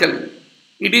pubocervical,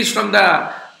 it is from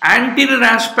the anterior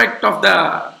aspect of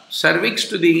the cervix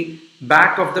to the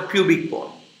back of the pubic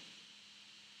bone.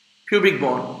 Pubic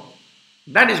bone,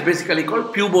 that is basically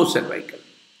called pubocervical.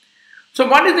 So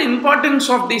what is the importance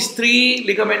of these three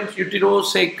ligaments,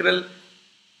 uterosacral,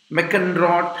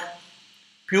 McEnroth,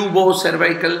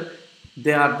 pubocervical?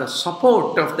 They are the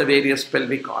support of the various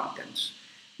pelvic organs.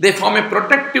 They form a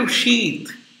protective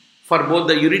sheath for both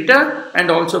the ureter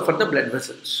and also for the blood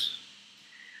vessels.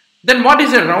 Then what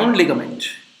is a round ligament?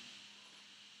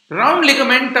 Round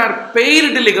ligament are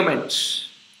paired ligaments.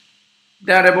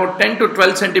 They are about 10 to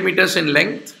 12 centimeters in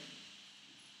length.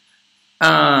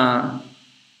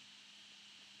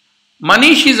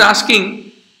 Manish is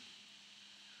asking,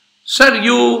 sir,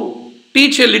 you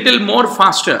teach a little more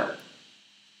faster.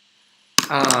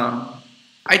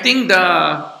 I think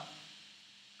the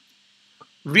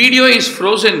video is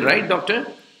frozen, right, doctor?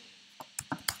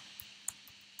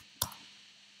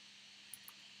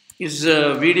 Is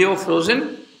video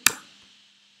frozen?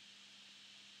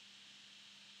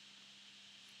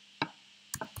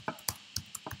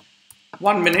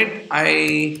 One minute,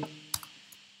 I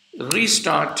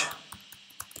restart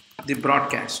the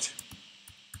broadcast.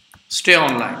 Stay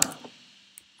online.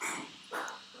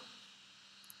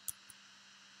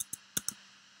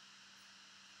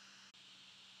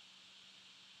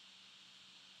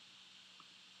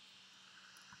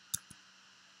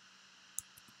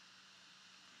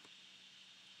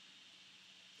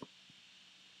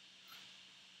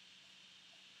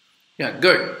 Yeah,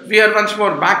 good. We are once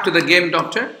more back to the game,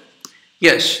 doctor.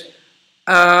 Yes.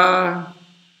 Manish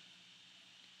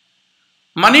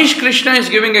Krishna is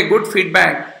giving a good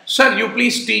feedback. Sir, you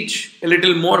please teach a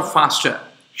little more faster.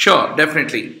 Sure,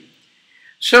 definitely.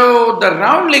 So the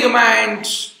round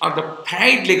ligaments or the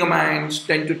paired ligaments,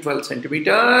 10 to 12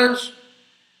 centimeters,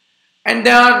 and they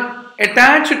are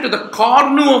attached to the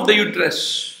cornu of the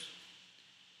uterus,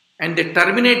 and they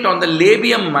terminate on the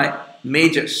labium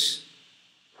majus.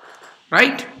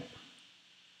 Right?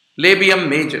 Labium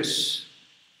majus.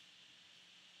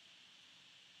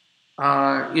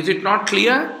 Is it not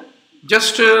clear?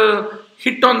 Just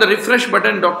hit on the refresh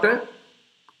button, doctor.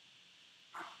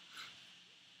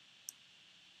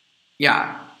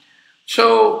 Yeah.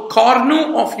 So,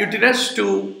 cornu of uterus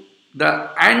to the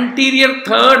anterior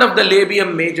third of the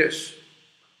labium majus.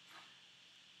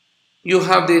 You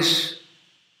have this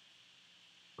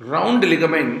round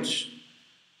ligaments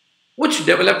which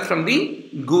developed from the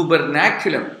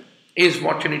gubernaculum is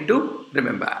what you need to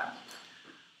remember.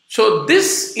 So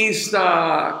this is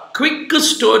the quick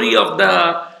story of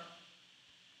the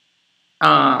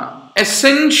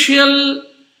essential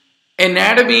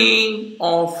anatomy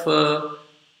of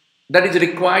that is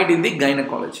required in the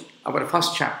gynecology, our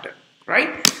first chapter,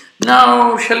 right?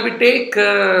 Now, shall we take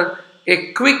a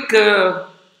quick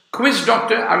quiz,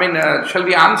 doctor? I mean, shall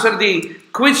we answer the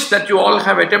quiz that you all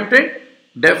have attempted?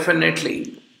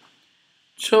 Definitely.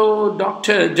 So,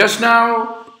 doctor, just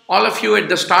now, all of you at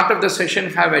the start of the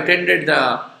session have attended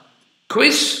the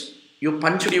quiz. You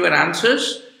punched your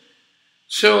answers.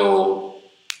 So,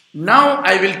 now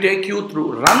I will take you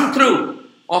through, run through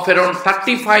of around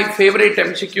 35 favorite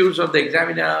MCQs of the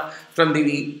examiner from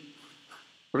the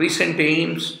recent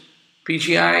AIIMS,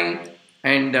 PGI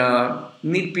and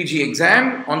NEET PG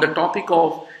exam on the topic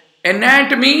of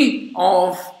anatomy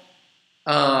of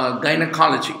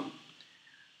gynecology.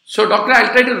 So, doctor,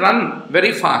 I'll try to run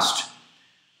very fast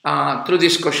through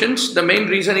these questions. The main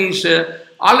reason is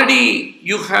already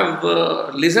you have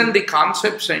listened the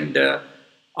concepts, and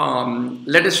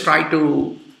let us try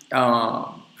to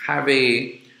have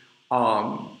a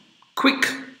quick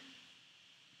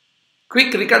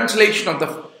reconciliation of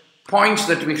the points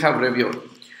that we have reviewed.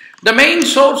 The main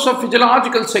source of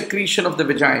physiological secretion of the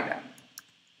vagina.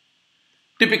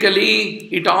 Typically,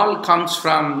 it all comes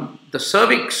from the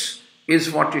cervix,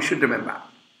 is what you should remember.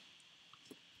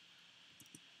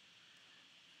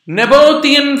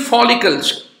 Nabothian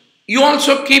follicles. You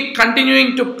also keep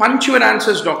continuing to punch your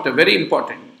answers, doctor. Very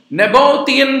important.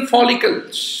 Nabothian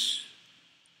follicles.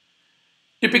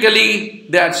 Typically,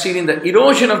 they are seen in the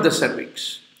erosion of the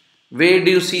cervix. Where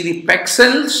do you see the pec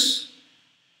cells?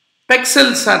 Pec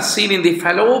cells are seen in the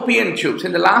fallopian tubes.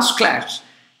 In the last class,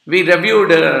 we reviewed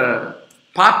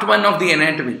part 1 of the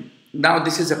anatomy. Now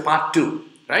this is a part 2,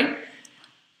 right?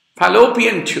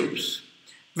 Fallopian tubes.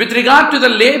 With regard to the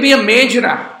labia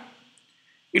majora,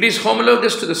 it is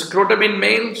homologous to the scrotum in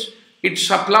males. It's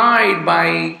supplied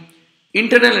by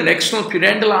internal and external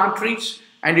pudendal arteries,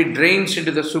 and it drains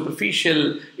into the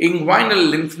superficial inguinal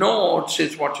lymph nodes,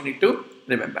 is what you need to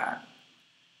remember.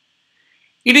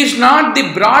 It is not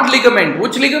the broad ligament.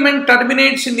 Which ligament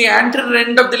terminates in the anterior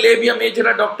end of the labia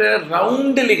majora, doctor?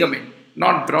 Round ligament,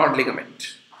 not broad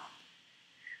ligament.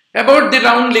 About the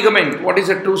round ligament, what is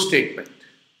a true statement?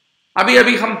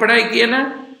 Abhi hum padhai kiye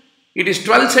na? It is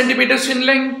 12 centimeters in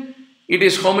length. It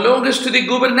is homologous to the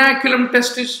gubernaculum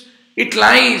testis. It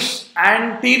lies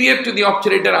anterior to the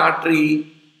obturator artery,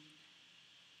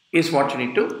 is what you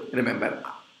need to remember.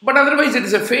 But otherwise, it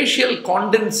is a facial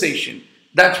condensation.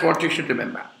 That's what you should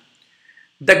remember.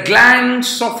 The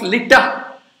glands of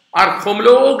Litta are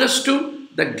homologous to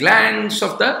the glands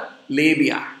of the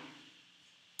labia.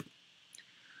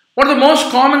 What is the most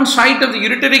common site of the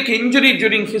ureteric injury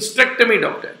during hysterectomy,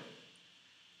 doctor?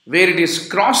 Where it is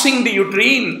crossing the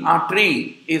uterine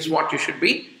artery is what you should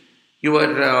be. Your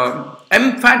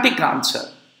emphatic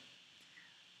answer.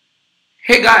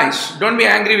 Hey guys, don't be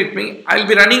angry with me. I'll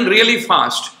be running really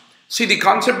fast. See, the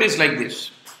concept is like this.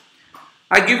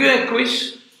 I give you a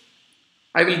quiz.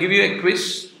 I will give you a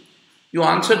quiz. You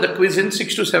answer the quiz in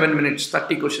 6 to 7 minutes,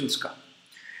 30 questions ka.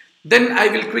 Then I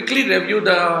will quickly review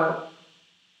the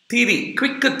theory,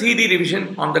 quick theory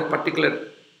revision on that particular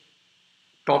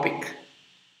topic.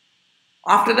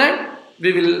 After that,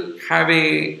 we will have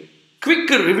a quick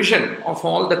revision of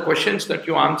all the questions that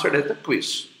you answered as the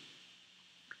quiz.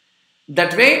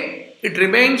 That way, it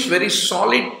remains very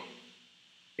solid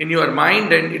in your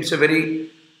mind, and it's a very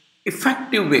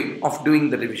effective way of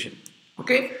doing the revision.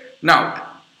 Okay?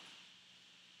 Now,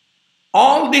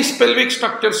 all these pelvic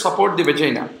structures support the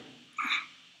vagina,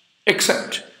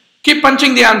 except, keep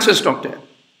punching the answers, doctor.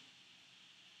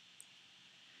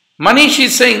 Manish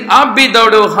is saying, aap bhi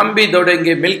daudo, hum bhi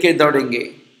daudenge, milke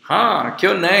daudenge. Haan,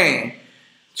 kyun nahi?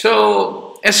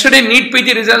 So, yesterday NEET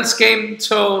PG results came.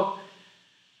 So,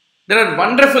 there are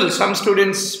wonderful, some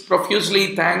students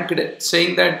profusely thanked,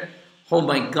 saying that, oh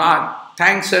my God,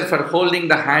 thanks sir for holding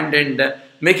the hand and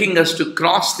making us to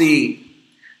cross the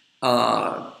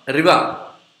river.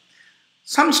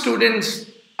 Some students,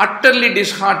 utterly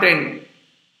disheartened,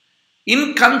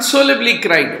 inconsolably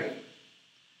cried.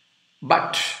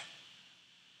 But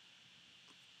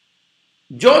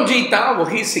Jo Jeeta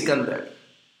Wahi Sikandar.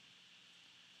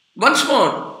 Once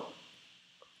more,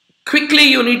 quickly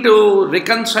you need to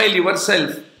reconcile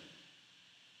yourself,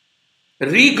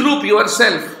 regroup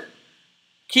yourself,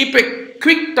 keep a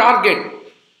quick target.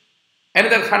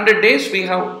 Another 100 days we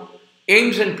have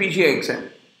AIIMS and PGI exam.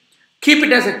 Keep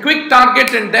it as a quick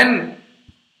target and then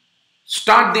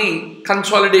start the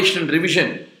consolidation and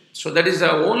revision. So that is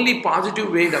the only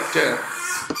positive way, doctor.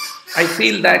 I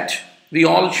feel that we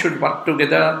all should work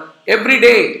together every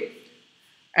day.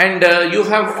 And you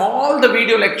have all the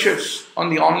video lectures on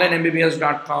the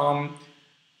onlinembbs.com.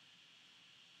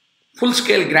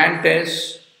 full-scale grand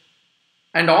tests,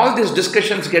 and all these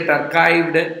discussions get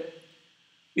archived.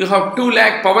 You have 2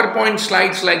 lakh PowerPoint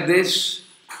slides like this.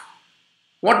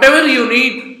 Whatever you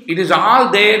need, it is all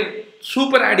there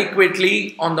super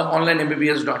adequately on the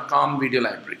onlinembbs.com video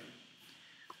library.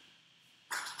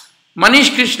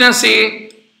 Manish Krishna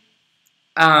say,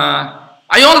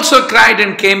 I also cried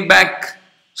and came back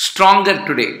stronger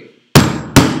today.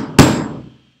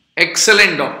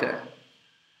 Excellent, doctor.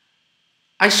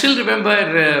 I still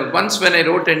remember once when I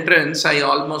wrote entrance, I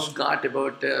almost got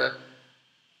about a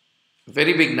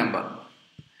very big number.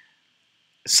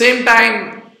 Same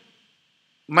time,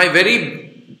 my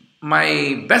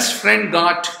best friend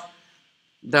got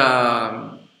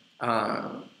the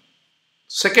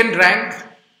second rank,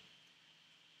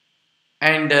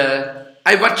 and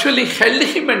I virtually held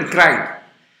him and cried.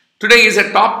 Today he is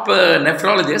a top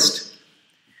nephrologist.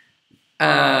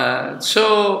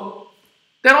 So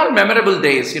they're all memorable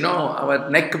days, you know. Our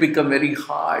neck become very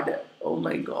hard. Oh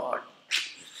my God.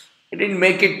 I didn't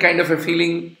make it, kind of a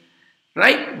feeling,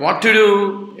 right? What to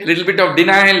do? A little bit of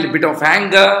denial, a bit of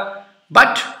anger.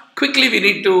 But quickly we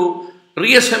need to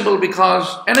reassemble,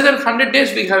 because another 100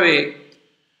 days we have a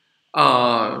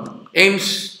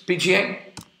AIIMS PGI.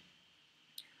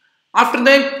 After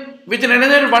that, within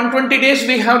another 120 days,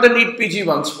 we have the NEET PG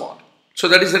once more. So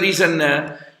that is the reason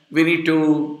we need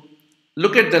to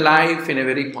look at the life in a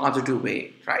very positive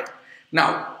way, right?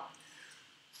 Now,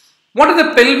 what are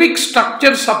the pelvic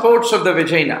structure supports of the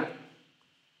vagina?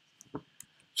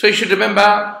 So you should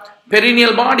remember,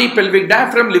 perineal body, pelvic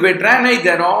diaphragm, levadrani, they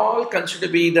are all considered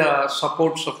to be the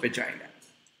supports of vagina.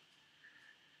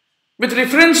 With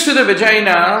reference to the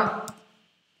vagina,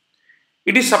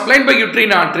 it is supplied by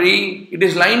uterine artery, it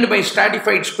is lined by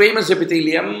stratified squamous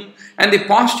epithelium, and the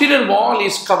posterior wall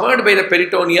is covered by the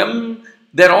peritoneum.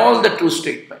 They are all the true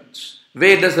statements.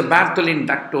 Where does the Bartholin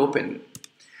duct open?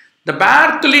 The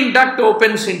Bartholin duct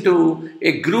opens into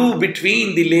a groove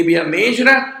between the labia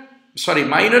minora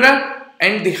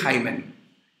and the hymen.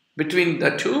 Between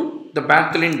the two, the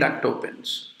Bartholin duct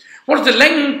opens. What is the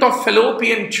length of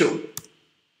fallopian tube?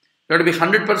 You have to be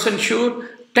 100% sure.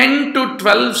 10 to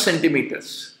 12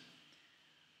 centimeters.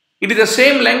 It is the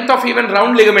same length of even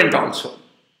round ligament also.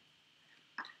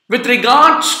 With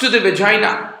regards to the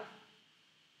vagina,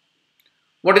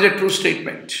 what is a true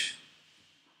statement?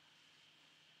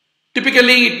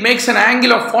 Typically, it makes an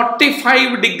angle of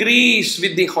 45 degrees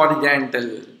with the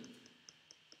horizontal.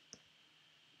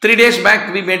 3 days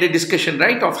back, we made a discussion,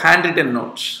 right, of handwritten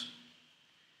notes.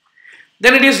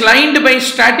 Then it is lined by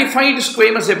stratified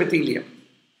squamous epithelium.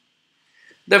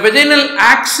 The vaginal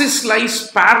axis lies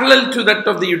parallel to that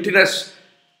of the uterus,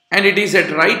 and it is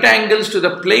at right angles to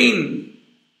the plane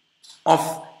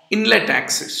of inlet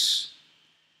axis.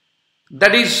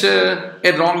 That is a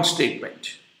wrong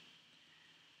statement.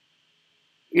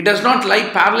 It does not lie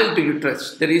parallel to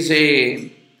uterus. There is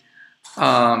a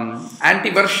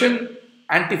antiversion,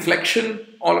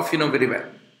 anti-flexion, all of you know very well.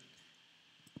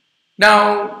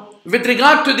 Now, with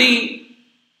regard to the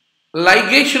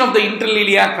ligation of the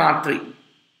interiliac artery,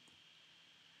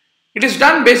 it is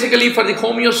done basically for the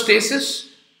homeostasis.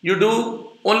 You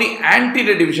do only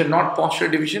anterior division, not posterior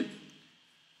division.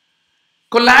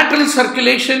 Collateral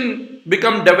circulation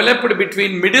become developed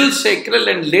between middle sacral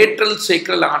and lateral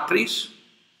sacral arteries.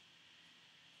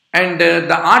 And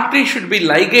the artery should be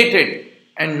ligated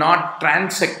and not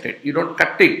transected. You don't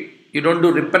cut it. You don't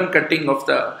do ribbon cutting of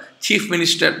the chief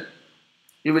minister.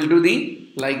 You will do the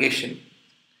ligation.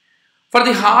 For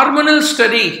the hormonal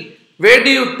study, where do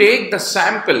you take the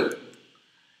sample?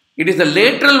 It is the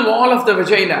lateral wall of the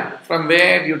vagina from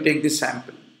where you take the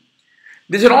sample.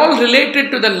 These are all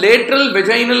related to the lateral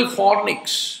vaginal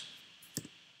fornix.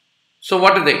 So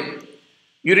what are they?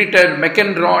 Ureter,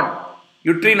 Meccan rod,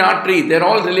 uterine artery, they are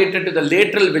all related to the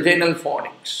lateral vaginal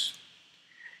fornix.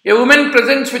 A woman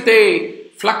presents with a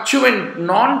fluctuant,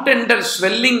 non-tender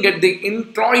swelling at the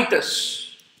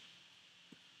introitus.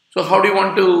 So how do you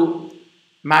want to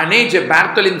manage a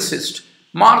Bartholin cyst?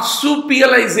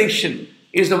 Marsupialization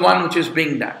is the one which is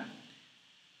being done.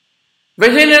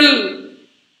 Vaginal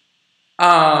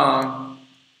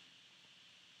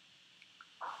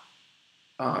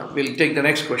we'll take the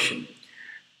next question.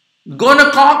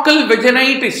 Gonococcal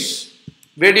vaginitis.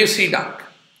 Where do you see that?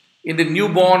 In the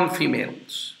newborn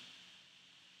females.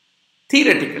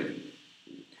 Theoretically.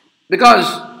 Because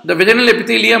the vaginal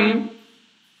epithelium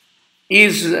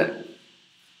is,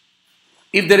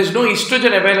 if there is no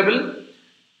estrogen available,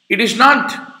 it is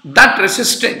not that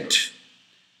resistant,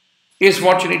 is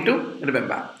what you need to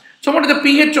remember. So what is the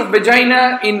pH of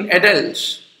vagina in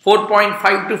adults?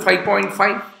 4.5 to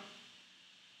 5.5.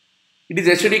 It is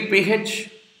acidic pH.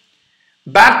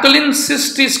 Bartholin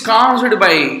cyst is caused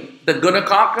by the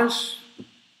gonococcus.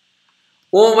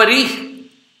 Ovary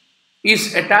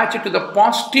is attached to the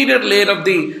posterior layer of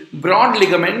the broad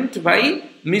ligament by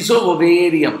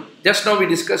mesoovarium. Just now we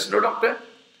discussed, no doctor?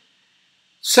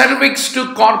 Cervix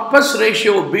to corpus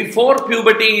ratio before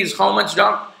puberty is how much,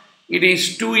 doc? It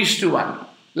is 2:1.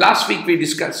 Last week we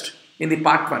discussed in the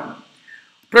part 1.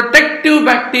 Protective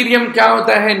bacterium क्या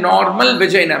होता है normal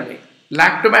vagina में?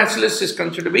 Lactobacillus is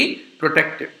considered to be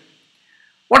protective.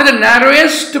 What is the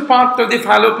narrowest part of the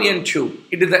fallopian tube?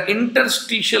 It is the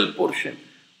interstitial portion,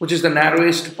 which is the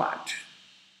narrowest part.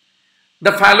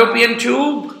 The fallopian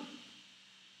tube,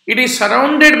 it is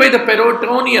surrounded by the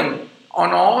peritoneum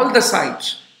on all the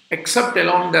sides except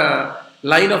along the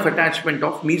line of attachment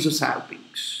of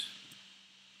mesosalpinx.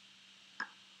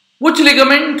 Which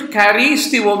ligament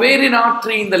carries the ovarian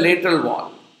artery in the lateral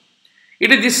wall?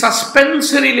 It is the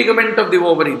suspensory ligament of the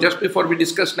ovary, just before we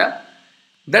discussed that.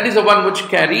 That is the one which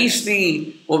carries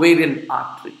the ovarian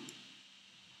artery.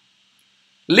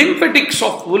 Lymphatics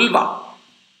of vulva.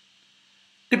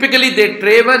 Typically they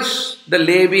traverse the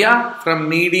labia from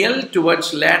medial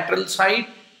towards lateral side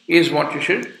is what you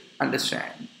should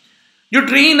understand.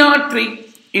 Uterine artery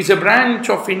is a branch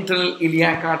of internal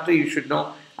iliac artery. You should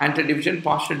know anterior division,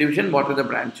 posterior division, what are the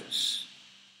branches.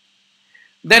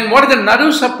 Then what is the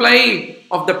nerve supply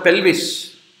of the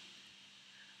pelvis?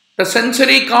 The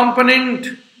sensory component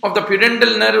of the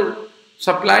pudendal nerve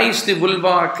supplies the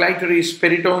vulva, clitoris,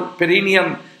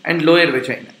 perineum and lower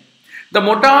vagina. The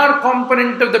motor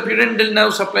component of the pudendal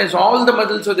nerve supplies all the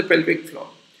muscles of the pelvic floor.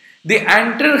 The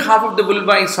anterior half of the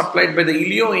vulva is supplied by the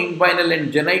ilioinguinal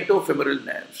and genitofemoral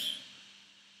nerves.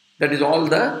 That is all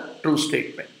the true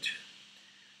statement.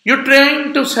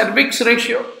 Uterine to cervix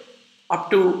ratio up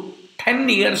to 10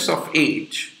 years of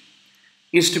age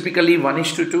is typically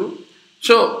 1:2.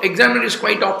 So, examiner is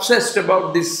quite obsessed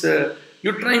about this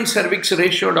uterine cervix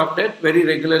ratio, doctor, very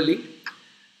regularly.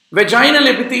 Vaginal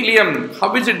epithelium,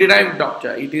 how is it derived,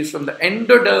 doctor? It is from the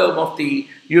endoderm of the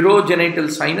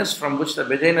urogenital sinus from which the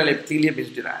vaginal epithelium is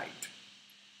derived.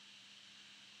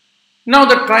 Now,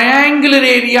 the triangular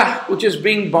area which is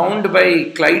being bound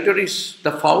by clitoris,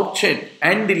 the faucet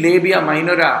and the labia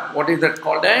minora, what is that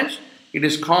called as? It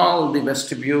is called the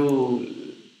vestibule.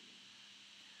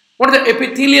 What is the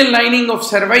epithelial lining of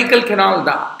cervical canal,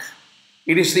 doc?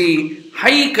 It is the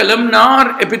high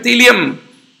columnar epithelium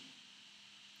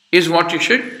is what you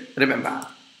should remember.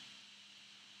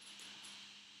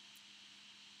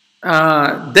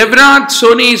 Devrat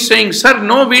Soni is saying, sir,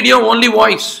 no video, only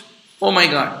voice. Oh my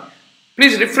God.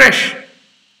 Please refresh.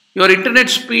 Your internet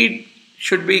speed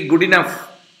should be good enough.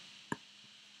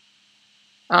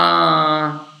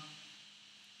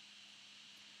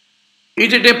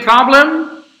 Is it a problem?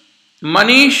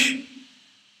 Manish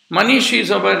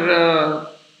is our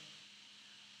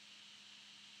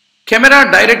camera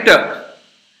director.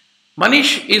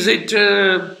 Manish, is it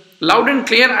loud and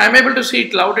clear? I am able to see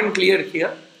it loud and clear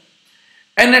here.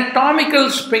 Anatomical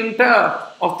sphincter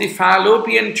of the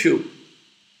fallopian tube.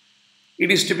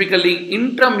 It is typically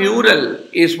intramural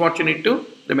is what you need to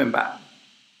remember.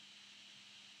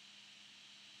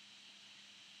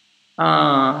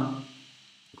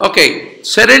 Okay,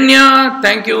 Serenya,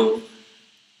 thank you.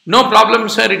 No problem,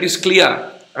 sir, it is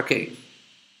clear. Okay.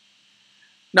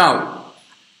 Now,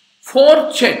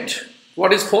 forchet.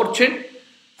 What is forchet?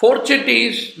 Forchet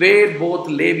is where both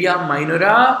labia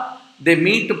minora, they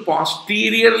meet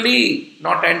posteriorly,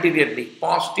 not anteriorly.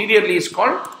 Posteriorly is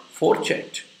called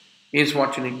forchet, is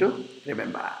what you need to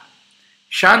remember.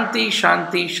 Shanti,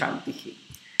 Shanti, Shanti.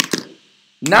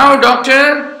 Now,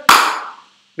 doctor,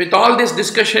 with all this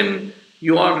discussion,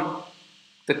 you are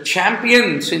the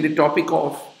champions in the topic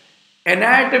of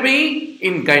anatomy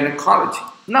in gynecology.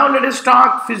 Now let us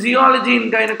talk physiology in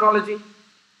gynecology.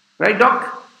 Right,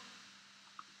 doc?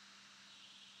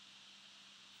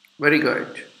 Very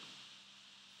good.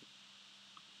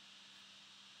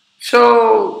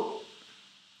 So,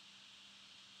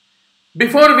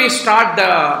 before we start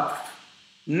the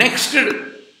next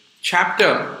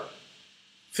chapter,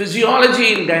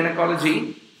 physiology in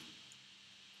gynecology,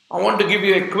 I want to give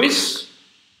you a quiz,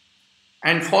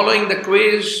 and following the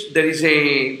quiz, there is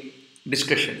a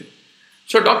discussion.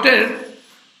 So, doctor,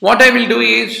 what I will do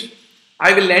is,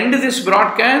 I will end this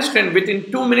broadcast and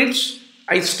within 2 minutes,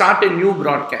 I start a new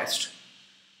broadcast.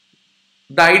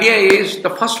 The idea is, the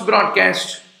first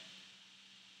broadcast,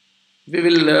 we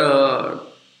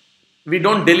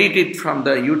don't delete it from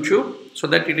the YouTube, so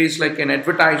that it is like an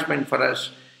advertisement for us.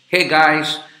 Hey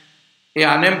guys, an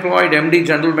unemployed MD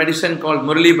General Medicine called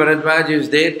Murali Bharadwaj is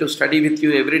there to study with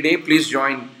you every day. Please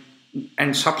join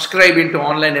and subscribe into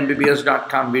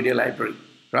onlinemmbbs.com video library,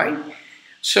 right?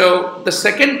 So the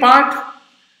second part,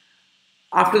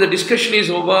 after the discussion is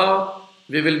over,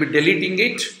 we will be deleting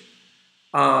it.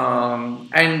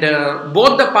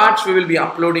 Both the parts we will be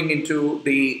uploading into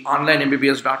the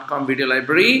onlinemmbbs.com video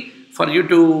library for you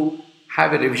to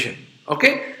have a revision.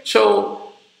 Okay,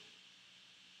 so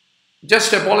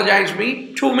just apologize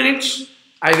me, 2 minutes.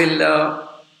 I will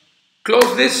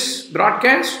close this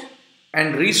broadcast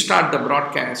and restart the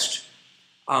broadcast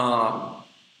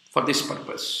for this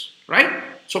purpose, right?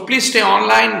 So please stay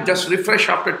online, just refresh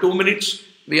after 2 minutes.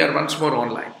 We are once more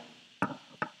online.